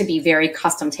needs to be very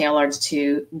custom tailored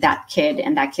to that kid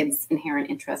and that kid's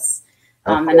inherent interests.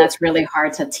 And that's really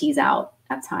hard to tease out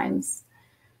at times.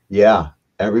 Yeah.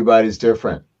 Everybody's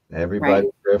different.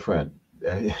 Everybody's different.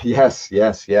 Yes.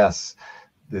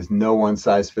 There's no one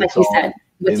size fits all. Like you said,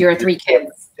 with your 3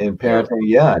 kids. In parenting.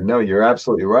 Yeah, no, you're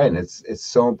absolutely right. And it's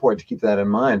so important to keep that in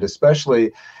mind,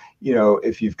 especially,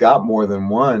 if you've got more than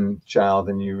one child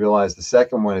and you realize the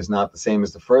second one is not the same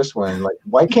as the first one, like,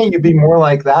 why can't you be more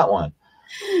like that one?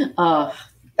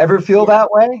 Ever feel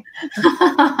that way?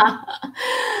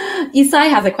 Isai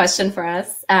has a question for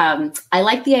us. I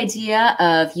like the idea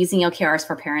of using OKRs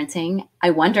for parenting.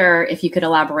 I wonder if you could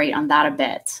elaborate on that a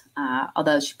bit,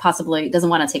 although she possibly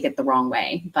doesn't want to take it the wrong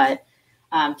way. But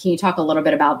can you talk a little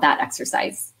bit about that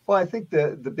exercise? Well, I think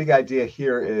the big idea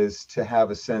here is to have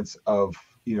a sense of,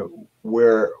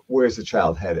 where's the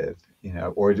child headed,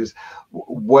 or just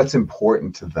what's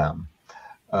important to them.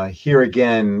 Here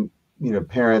again,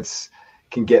 parents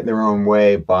can get in their own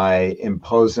way by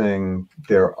imposing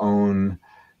their own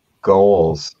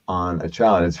goals on a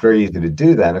child. And it's very easy to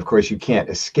do that. And of course, you can't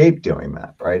escape doing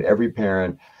that, right? Every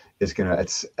parent is going to,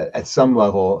 at some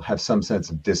level, have some sense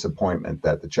of disappointment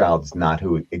that the child is not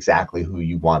exactly who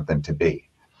you want them to be.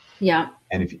 Yeah.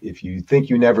 And if you think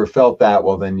you never felt that,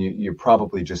 well, then you're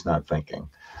probably just not thinking,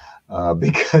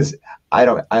 because I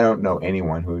don't know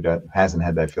anyone who hasn't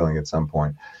had that feeling at some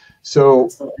point. So.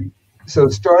 Absolutely. So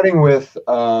starting with,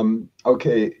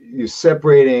 you're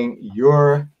separating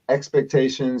your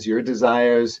expectations, your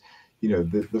desires,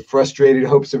 the frustrated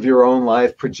hopes of your own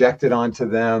life projected onto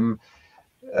them.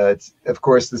 Of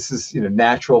course, this is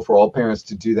natural for all parents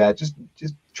to do that. Just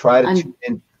try to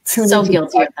tune so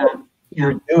guilty of that.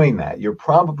 You're doing that. You're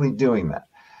probably doing that,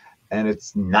 and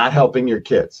it's not helping your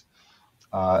kids.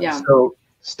 So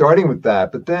starting with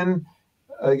that, but then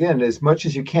again, as much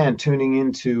as you can, tuning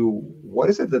into what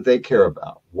is it that they care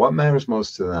about, what matters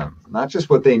most to them, not just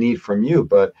what they need from you,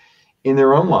 but in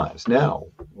their own lives now,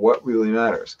 what really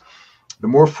matters. The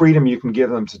more freedom you can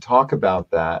give them to talk about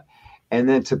that, and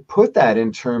then to put that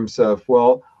in terms of,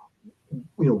 well,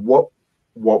 what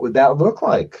would that look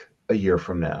like a year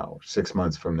from now, 6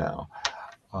 months from now?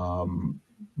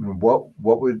 What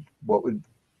would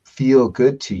feel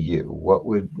good to you? What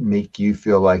would make you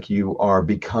feel like you are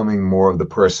becoming more of the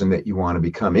person that you want to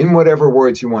become, in whatever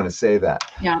words you want to say that?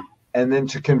 Yeah. And then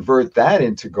to convert that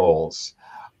into goals,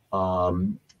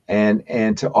 and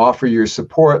to offer your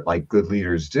support like good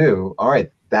leaders do. All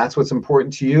right, that's what's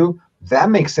important to you. That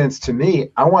makes sense to me.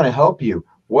 I want to help you.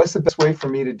 What's the best way for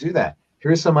me to do that?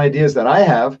 Here's some ideas that I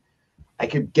have. I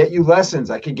could get you lessons.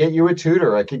 I could get you a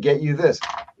tutor. I could get you this.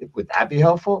 Would that be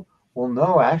helpful? Well,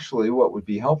 no, actually, what would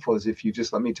be helpful is if you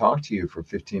just let me talk to you for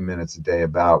 15 minutes a day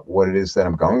about what it is that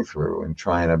I'm going through and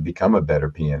trying to become a better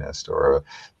pianist or a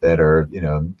better,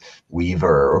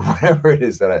 weaver or whatever it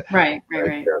is that I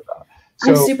care about.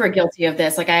 So, I'm super guilty of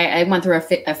this. Like I went through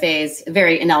a phase, a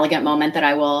very inelegant moment that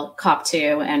I will cop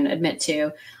to and admit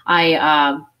to.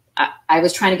 I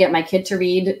was trying to get my kid to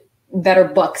read better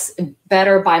books,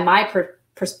 better by my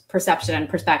perception and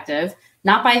perspective,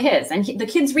 not by his. And the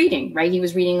kid's reading, right? He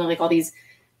was reading like all these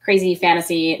crazy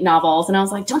fantasy novels. And I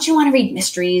was like, don't you want to read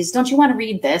mysteries? Don't you want to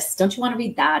read this? Don't you want to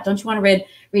read that? Don't you want to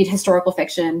read historical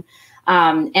fiction?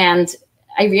 And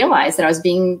I realized that I was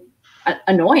being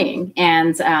annoying,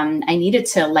 and I needed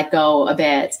to let go a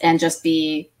bit and just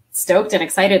be stoked and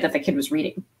excited that the kid was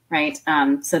reading, right?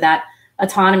 So that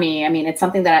autonomy, I mean, it's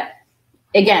something that,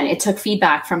 again, it took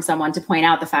feedback from someone to point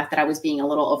out the fact that I was being a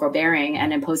little overbearing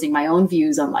and imposing my own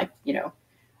views on what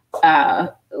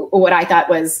I thought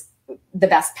was the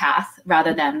best path,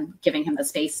 rather than giving him the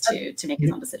space to make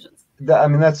his own decisions. I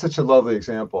mean, that's such a lovely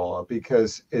example,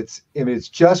 because it's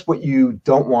just what you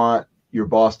don't want your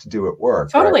boss to do at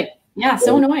work. Totally. Right? Yeah.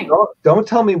 So annoying. Don't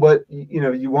tell me what,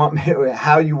 you want me,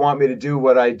 how you want me to do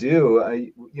what I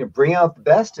do. Bring out the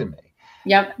best in me.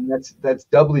 Yep. And that's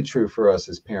doubly true for us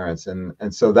as parents.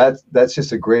 And so that's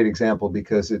just a great example,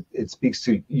 because it speaks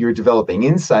to your developing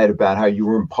insight about how you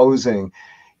were imposing,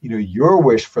 your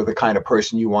wish for the kind of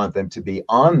person you want them to be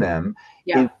on them,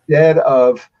 instead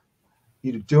of,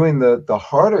 doing the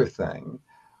harder thing,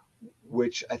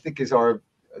 which I think is our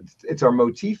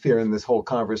motif here in this whole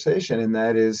conversation. And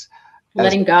that is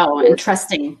letting go and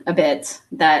trusting a bit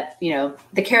that,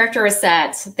 the character is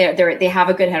set, they have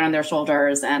a good head on their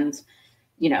shoulders, and,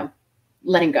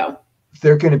 letting go.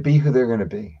 They're going to be who they're going to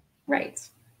be. Right.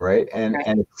 Right. And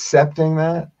accepting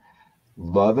that,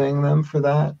 loving them for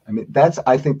that. I mean, that's,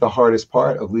 I think, the hardest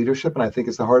part of leadership. And I think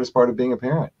it's the hardest part of being a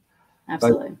parent.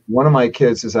 Absolutely. Like, one of my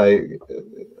kids, as I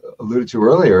alluded to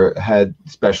earlier, had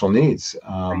special needs.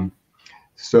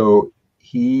 So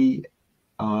he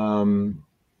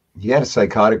had a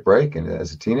psychotic break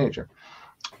as a teenager,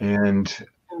 and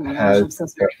had I'm so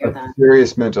sorry to hear that.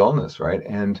 Serious mental illness, right?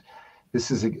 And this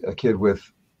is a kid with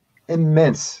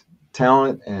immense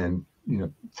talent and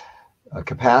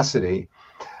capacity,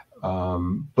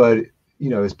 but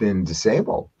has been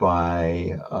disabled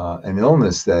by an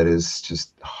illness that is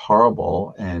just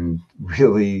horrible and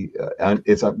really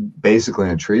it's basically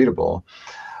untreatable.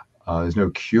 There's no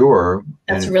cure.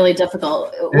 That's really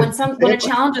difficult. When a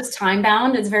challenge is time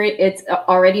bound, it's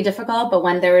already difficult. But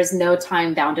when there is no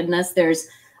time boundedness, there's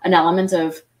an element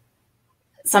of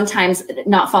sometimes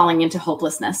not falling into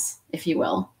hopelessness, if you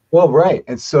will. Well, right.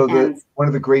 And so one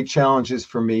of the great challenges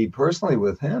for me personally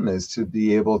with him is to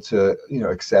be able to,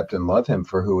 accept and love him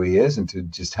for who he is, and to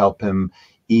just help him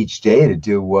each day to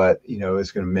do what,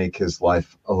 is going to make his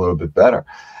life a little bit better.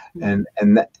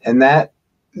 Mm-hmm. And that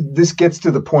this gets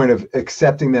to the point of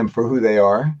accepting them for who they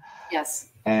are. Yes.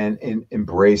 And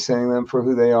embracing them for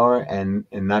who they are, and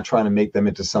not trying to make them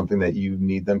into something that you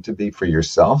need them to be for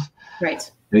yourself.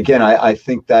 Right. And again, I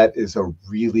think that is a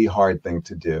really hard thing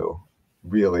to do,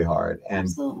 really hard. And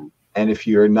absolutely. And if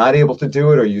you're not able to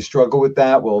do it, or you struggle with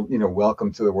that, well,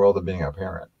 welcome to the world of being a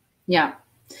parent. Yeah.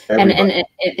 Everybody. And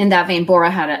in that vein,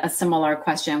 Bora had a similar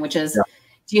question, which is,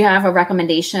 do you have a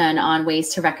recommendation on ways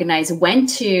to recognize when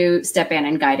to step in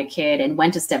and guide a kid, and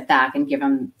when to step back and give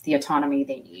them the autonomy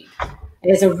they need?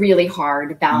 It is a really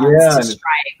hard balance to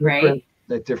strike, right?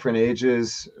 at different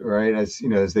ages, right? As you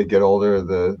know, as they get older,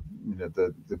 the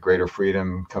greater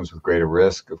freedom comes with greater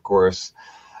risk, of course.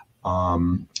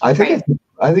 I think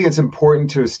it's important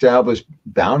to establish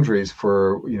boundaries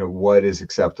for what is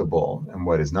acceptable and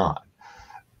what is not,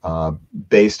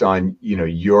 based on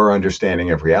your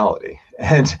understanding of reality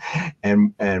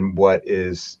and what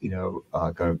is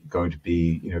going to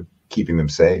be keeping them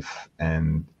safe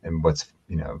and what's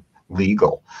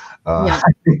legal. But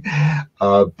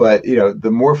the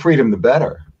more freedom, the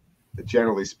better,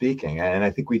 generally speaking. And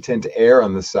I think we tend to err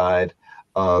on the side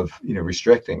of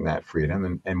restricting that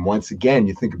freedom. And once again,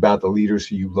 you think about the leaders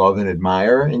who you love and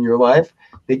admire in your life,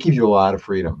 they give you a lot of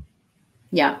freedom.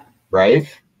 Yeah. Right?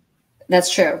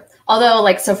 That's true. Although,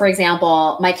 like, so for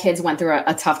example, my kids went through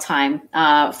a tough time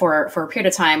for a period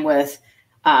of time with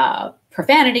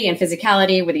profanity and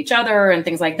physicality with each other and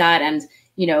things like that. And,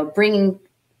 bringing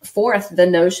forth the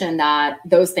notion that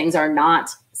those things are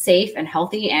not safe and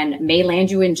healthy and may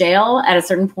land you in jail at a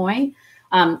certain point.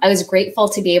 I was grateful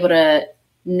to be able to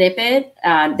nip it.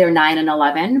 They're 9 and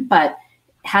 11, but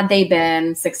had they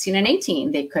been 16 and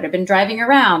 18, they could have been driving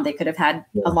around. They could have had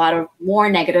a lot of more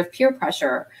negative peer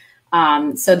pressure.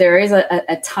 So there is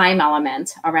a time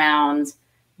element around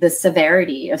the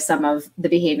severity of some of the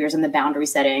behaviors and the boundary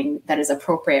setting that is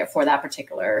appropriate for that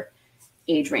particular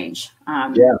age range.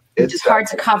 Which is hard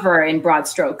to cover in broad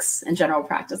strokes and general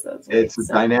practices. Right? It's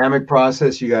a dynamic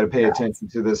process. You got to pay attention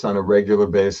to this on a regular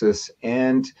basis.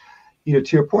 And, to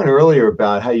your point earlier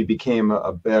about how you became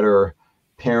a better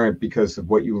parent because of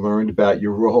what you learned about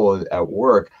your role at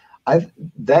work,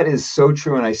 that is so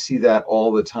true. And I see that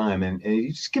all the time. And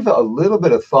you just give a little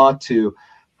bit of thought to,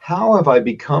 how have I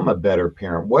become a better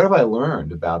parent? What have I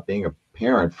learned about being a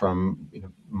parent from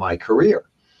my career?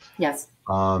 Yes.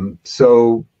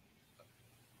 So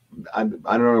I don't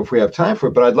know if we have time for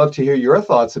it, but I'd love to hear your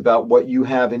thoughts about what you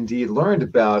have indeed learned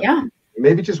about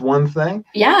maybe just one thing.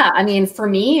 Yeah. I mean, for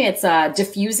me, it's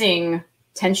diffusing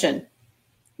tension,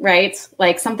 right?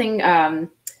 Like something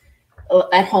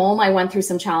at home, I went through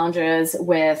some challenges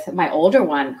with my older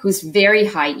one who's very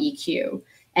high EQ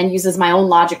and uses my own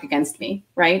logic against me,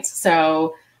 right?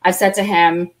 So I've said to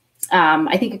him,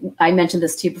 I think I mentioned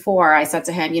this to you before. I said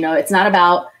to him, it's not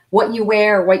about what you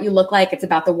wear or what you look like. It's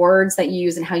about the words that you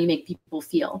use and how you make people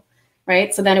feel,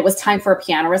 right? So then it was time for a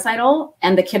piano recital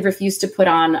and the kid refused to put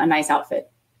on a nice outfit.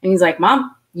 And he's like,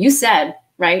 Mom, you said,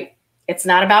 right? It's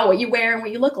not about what you wear and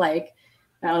what you look like.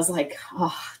 And I was like,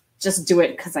 oh, just do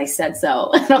it because I said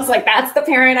so. And I was like, that's the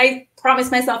parent I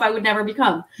promised myself I would never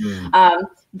become.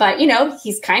 But,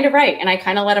 he's kind of right. And I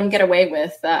kind of let him get away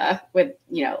with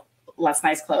less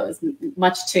nice clothes,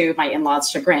 much to my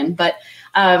in-laws' chagrin. But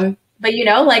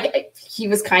he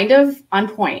was kind of on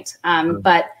point.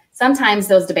 But sometimes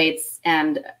those debates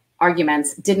and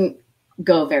arguments didn't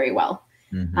go very well.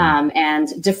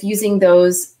 And diffusing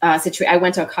those situations, I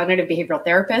went to a cognitive behavioral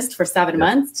therapist for 7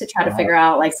 months to try to figure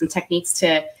out like some techniques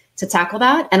to tackle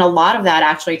that. And a lot of that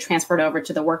actually transferred over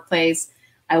to the workplace.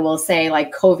 I will say,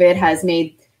 like, COVID has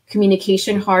made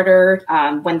communication harder.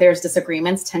 When there's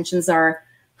disagreements, tensions are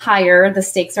higher, the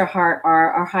stakes are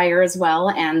higher as well.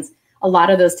 And a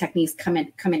lot of those techniques come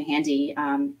in handy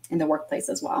in the workplace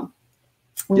as well.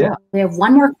 Yeah. We have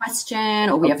one more question,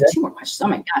 or we have two more questions. Oh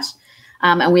my gosh.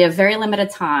 And we have very limited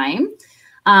time.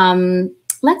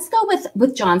 Let's go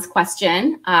with John's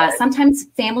question. Sometimes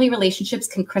family relationships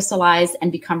can crystallize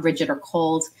and become rigid or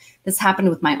cold. This happened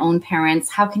with my own parents.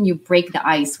 How can you break the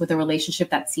ice with a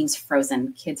relationship that seems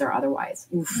frozen, kids or otherwise?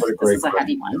 Oof, this is a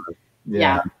heavy one.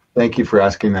 Yeah. Thank you for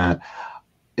asking that.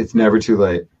 It's never too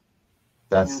late.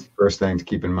 That's the first thing to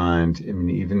keep in mind. I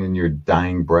mean, even in your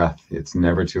dying breath, it's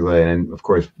never too late. And of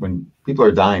course, when people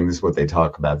are dying, this is what they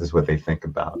talk about. This is what they think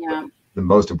about. Yeah. The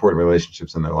most important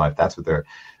relationships in their life. That's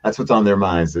what's on their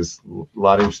minds. There's a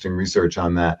lot of interesting research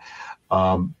on that.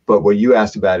 But what you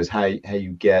asked about is how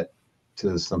you get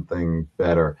to something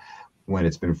better when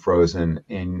it's been frozen.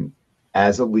 And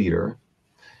as a leader,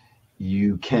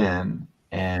 you can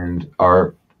and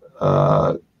are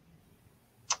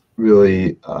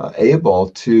really able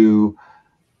to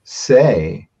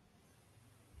say,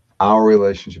 our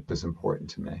relationship is important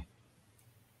to me.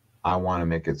 I want to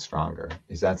make it stronger.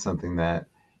 Is that something that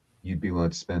you'd be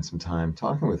willing to spend some time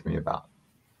talking with me about?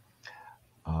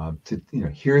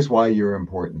 Here's why you're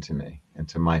important to me and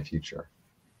to my future.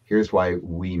 Here's why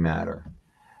we matter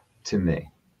to me.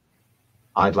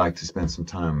 I'd like to spend some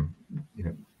time,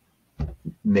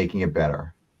 making it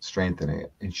better, strengthening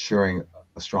it, ensuring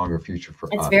a stronger future for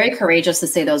us. It's very courageous to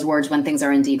say those words when things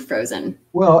are indeed frozen.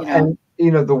 Well, and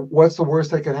what's the worst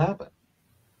that could happen?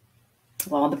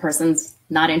 Well, the person's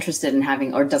not interested in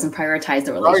having or doesn't prioritize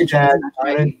the relationship.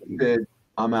 Not interested.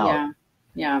 I'm out. Yeah.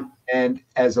 Yeah. And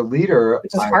as a leader,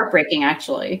 Which is heartbreaking,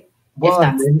 actually. Well,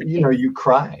 and then, you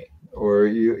cry, or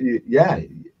yeah.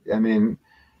 I mean,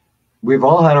 we've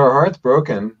all had our hearts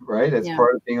broken, right? It's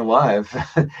part of being alive.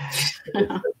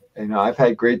 I've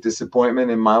had great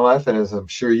disappointment in my life, and as I'm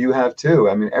sure you have too.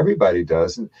 I mean, everybody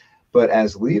does. But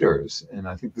as leaders, and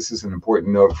I think this is an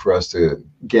important note for us to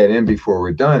get in before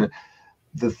we're done,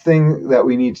 the thing that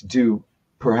we need to do,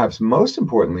 perhaps most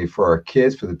importantly for our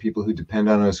kids, for the people who depend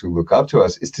on us, who look up to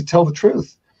us, is to tell the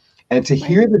truth and to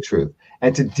hear the truth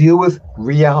and to deal with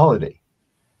reality.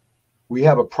 We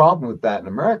have a problem with that in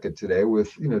America today,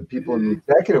 with people in the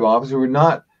executive office who are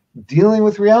not dealing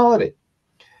with reality.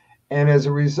 And as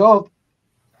a result,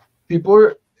 people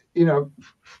are,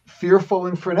 fearful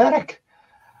and frenetic.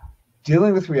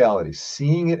 Dealing with reality,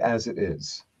 seeing it as it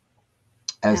is,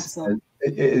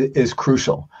 is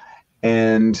crucial.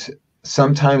 And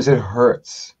sometimes it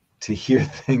hurts to hear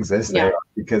things as they are,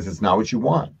 because it's not what you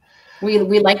want. We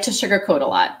like to sugarcoat a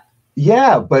lot.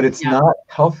 Yeah, but it's not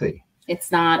healthy.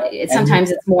 It's not. Sometimes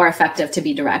it's more effective to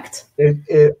be direct.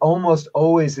 It almost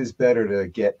always is better to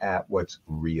get at what's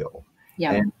real.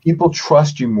 Yeah. And people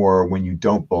trust you more when you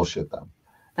don't bullshit them.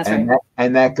 That's right.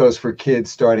 And that goes for kids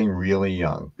starting really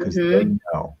young, because they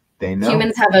know.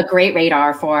 Humans have a great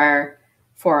radar for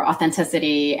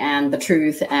authenticity and the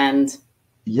truth, and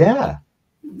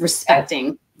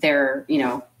respecting their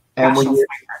rational framework.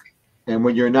 And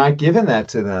when you're not giving that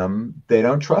to them, they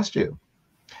don't trust you.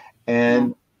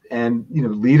 And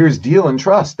leaders deal in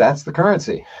trust. That's the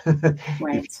currency.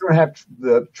 Right. If you don't have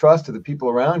the trust of the people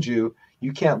around you,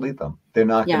 you can't lead them. They're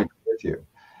not going to go with you.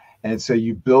 And so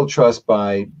you build trust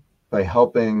by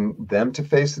helping them to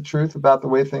face the truth about the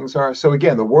way things are. So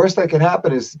again, the worst that can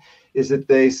happen is that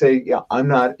they say, yeah, I'm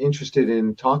not interested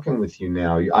in talking with you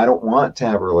now. I don't want to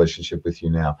have a relationship with you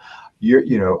now.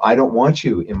 I don't want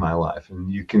you in my life.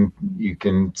 And you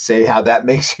can say how that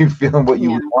makes you feel and what you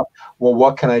want. Well,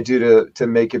 what can I do to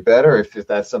make it better if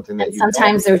that's something that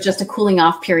sometimes there's just a cooling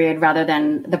off period rather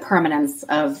than the permanence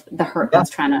of the hurt that's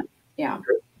trying to,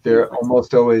 There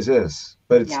almost always is.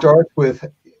 But it starts with,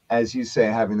 as you say,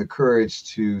 having the courage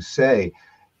to say,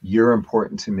 you're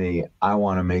important to me. I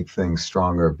want to make things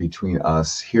stronger between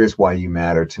us. Here's why you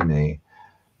matter to me.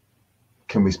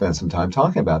 Can we spend some time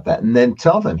talking about that? And then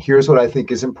tell them, here's what I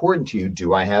think is important to you.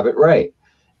 Do I have it right?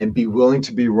 And be willing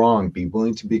to be wrong. Be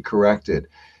willing to be corrected.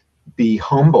 Be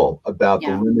humble about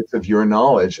the limits of your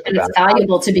knowledge. And it's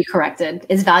valuable to be corrected.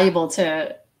 It's valuable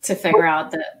to figure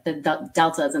out the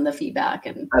deltas and the feedback.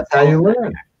 And that's how you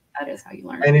learn. That is how you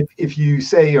learn. And if you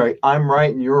say, I'm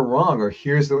right and you're wrong, or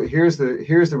here's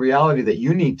the reality that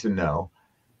you need to know,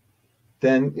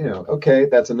 then okay,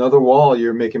 that's another wall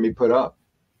you're making me put up.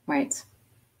 Right.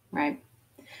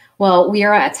 Well, we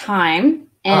are at time,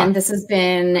 and this has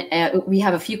been. We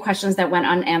have a few questions that went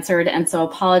unanswered, and so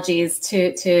apologies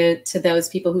to those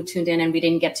people who tuned in and we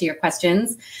didn't get to your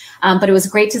questions. But it was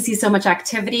great to see so much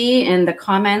activity in the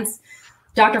comments.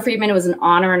 Dr. Friedman, it was an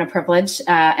honor and a privilege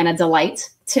and a delight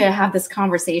to have this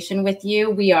conversation with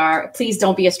you. Please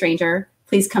don't be a stranger.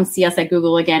 Please come see us at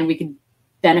Google again. We could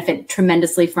benefit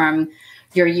tremendously from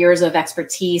your years of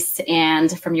expertise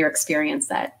and from your experience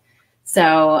set.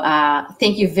 So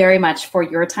thank you very much for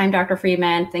your time, Dr.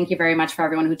 Friedman. Thank you very much for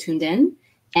everyone who tuned in.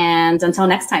 And until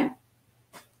next time.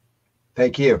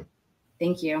 Thank you.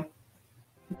 Thank you.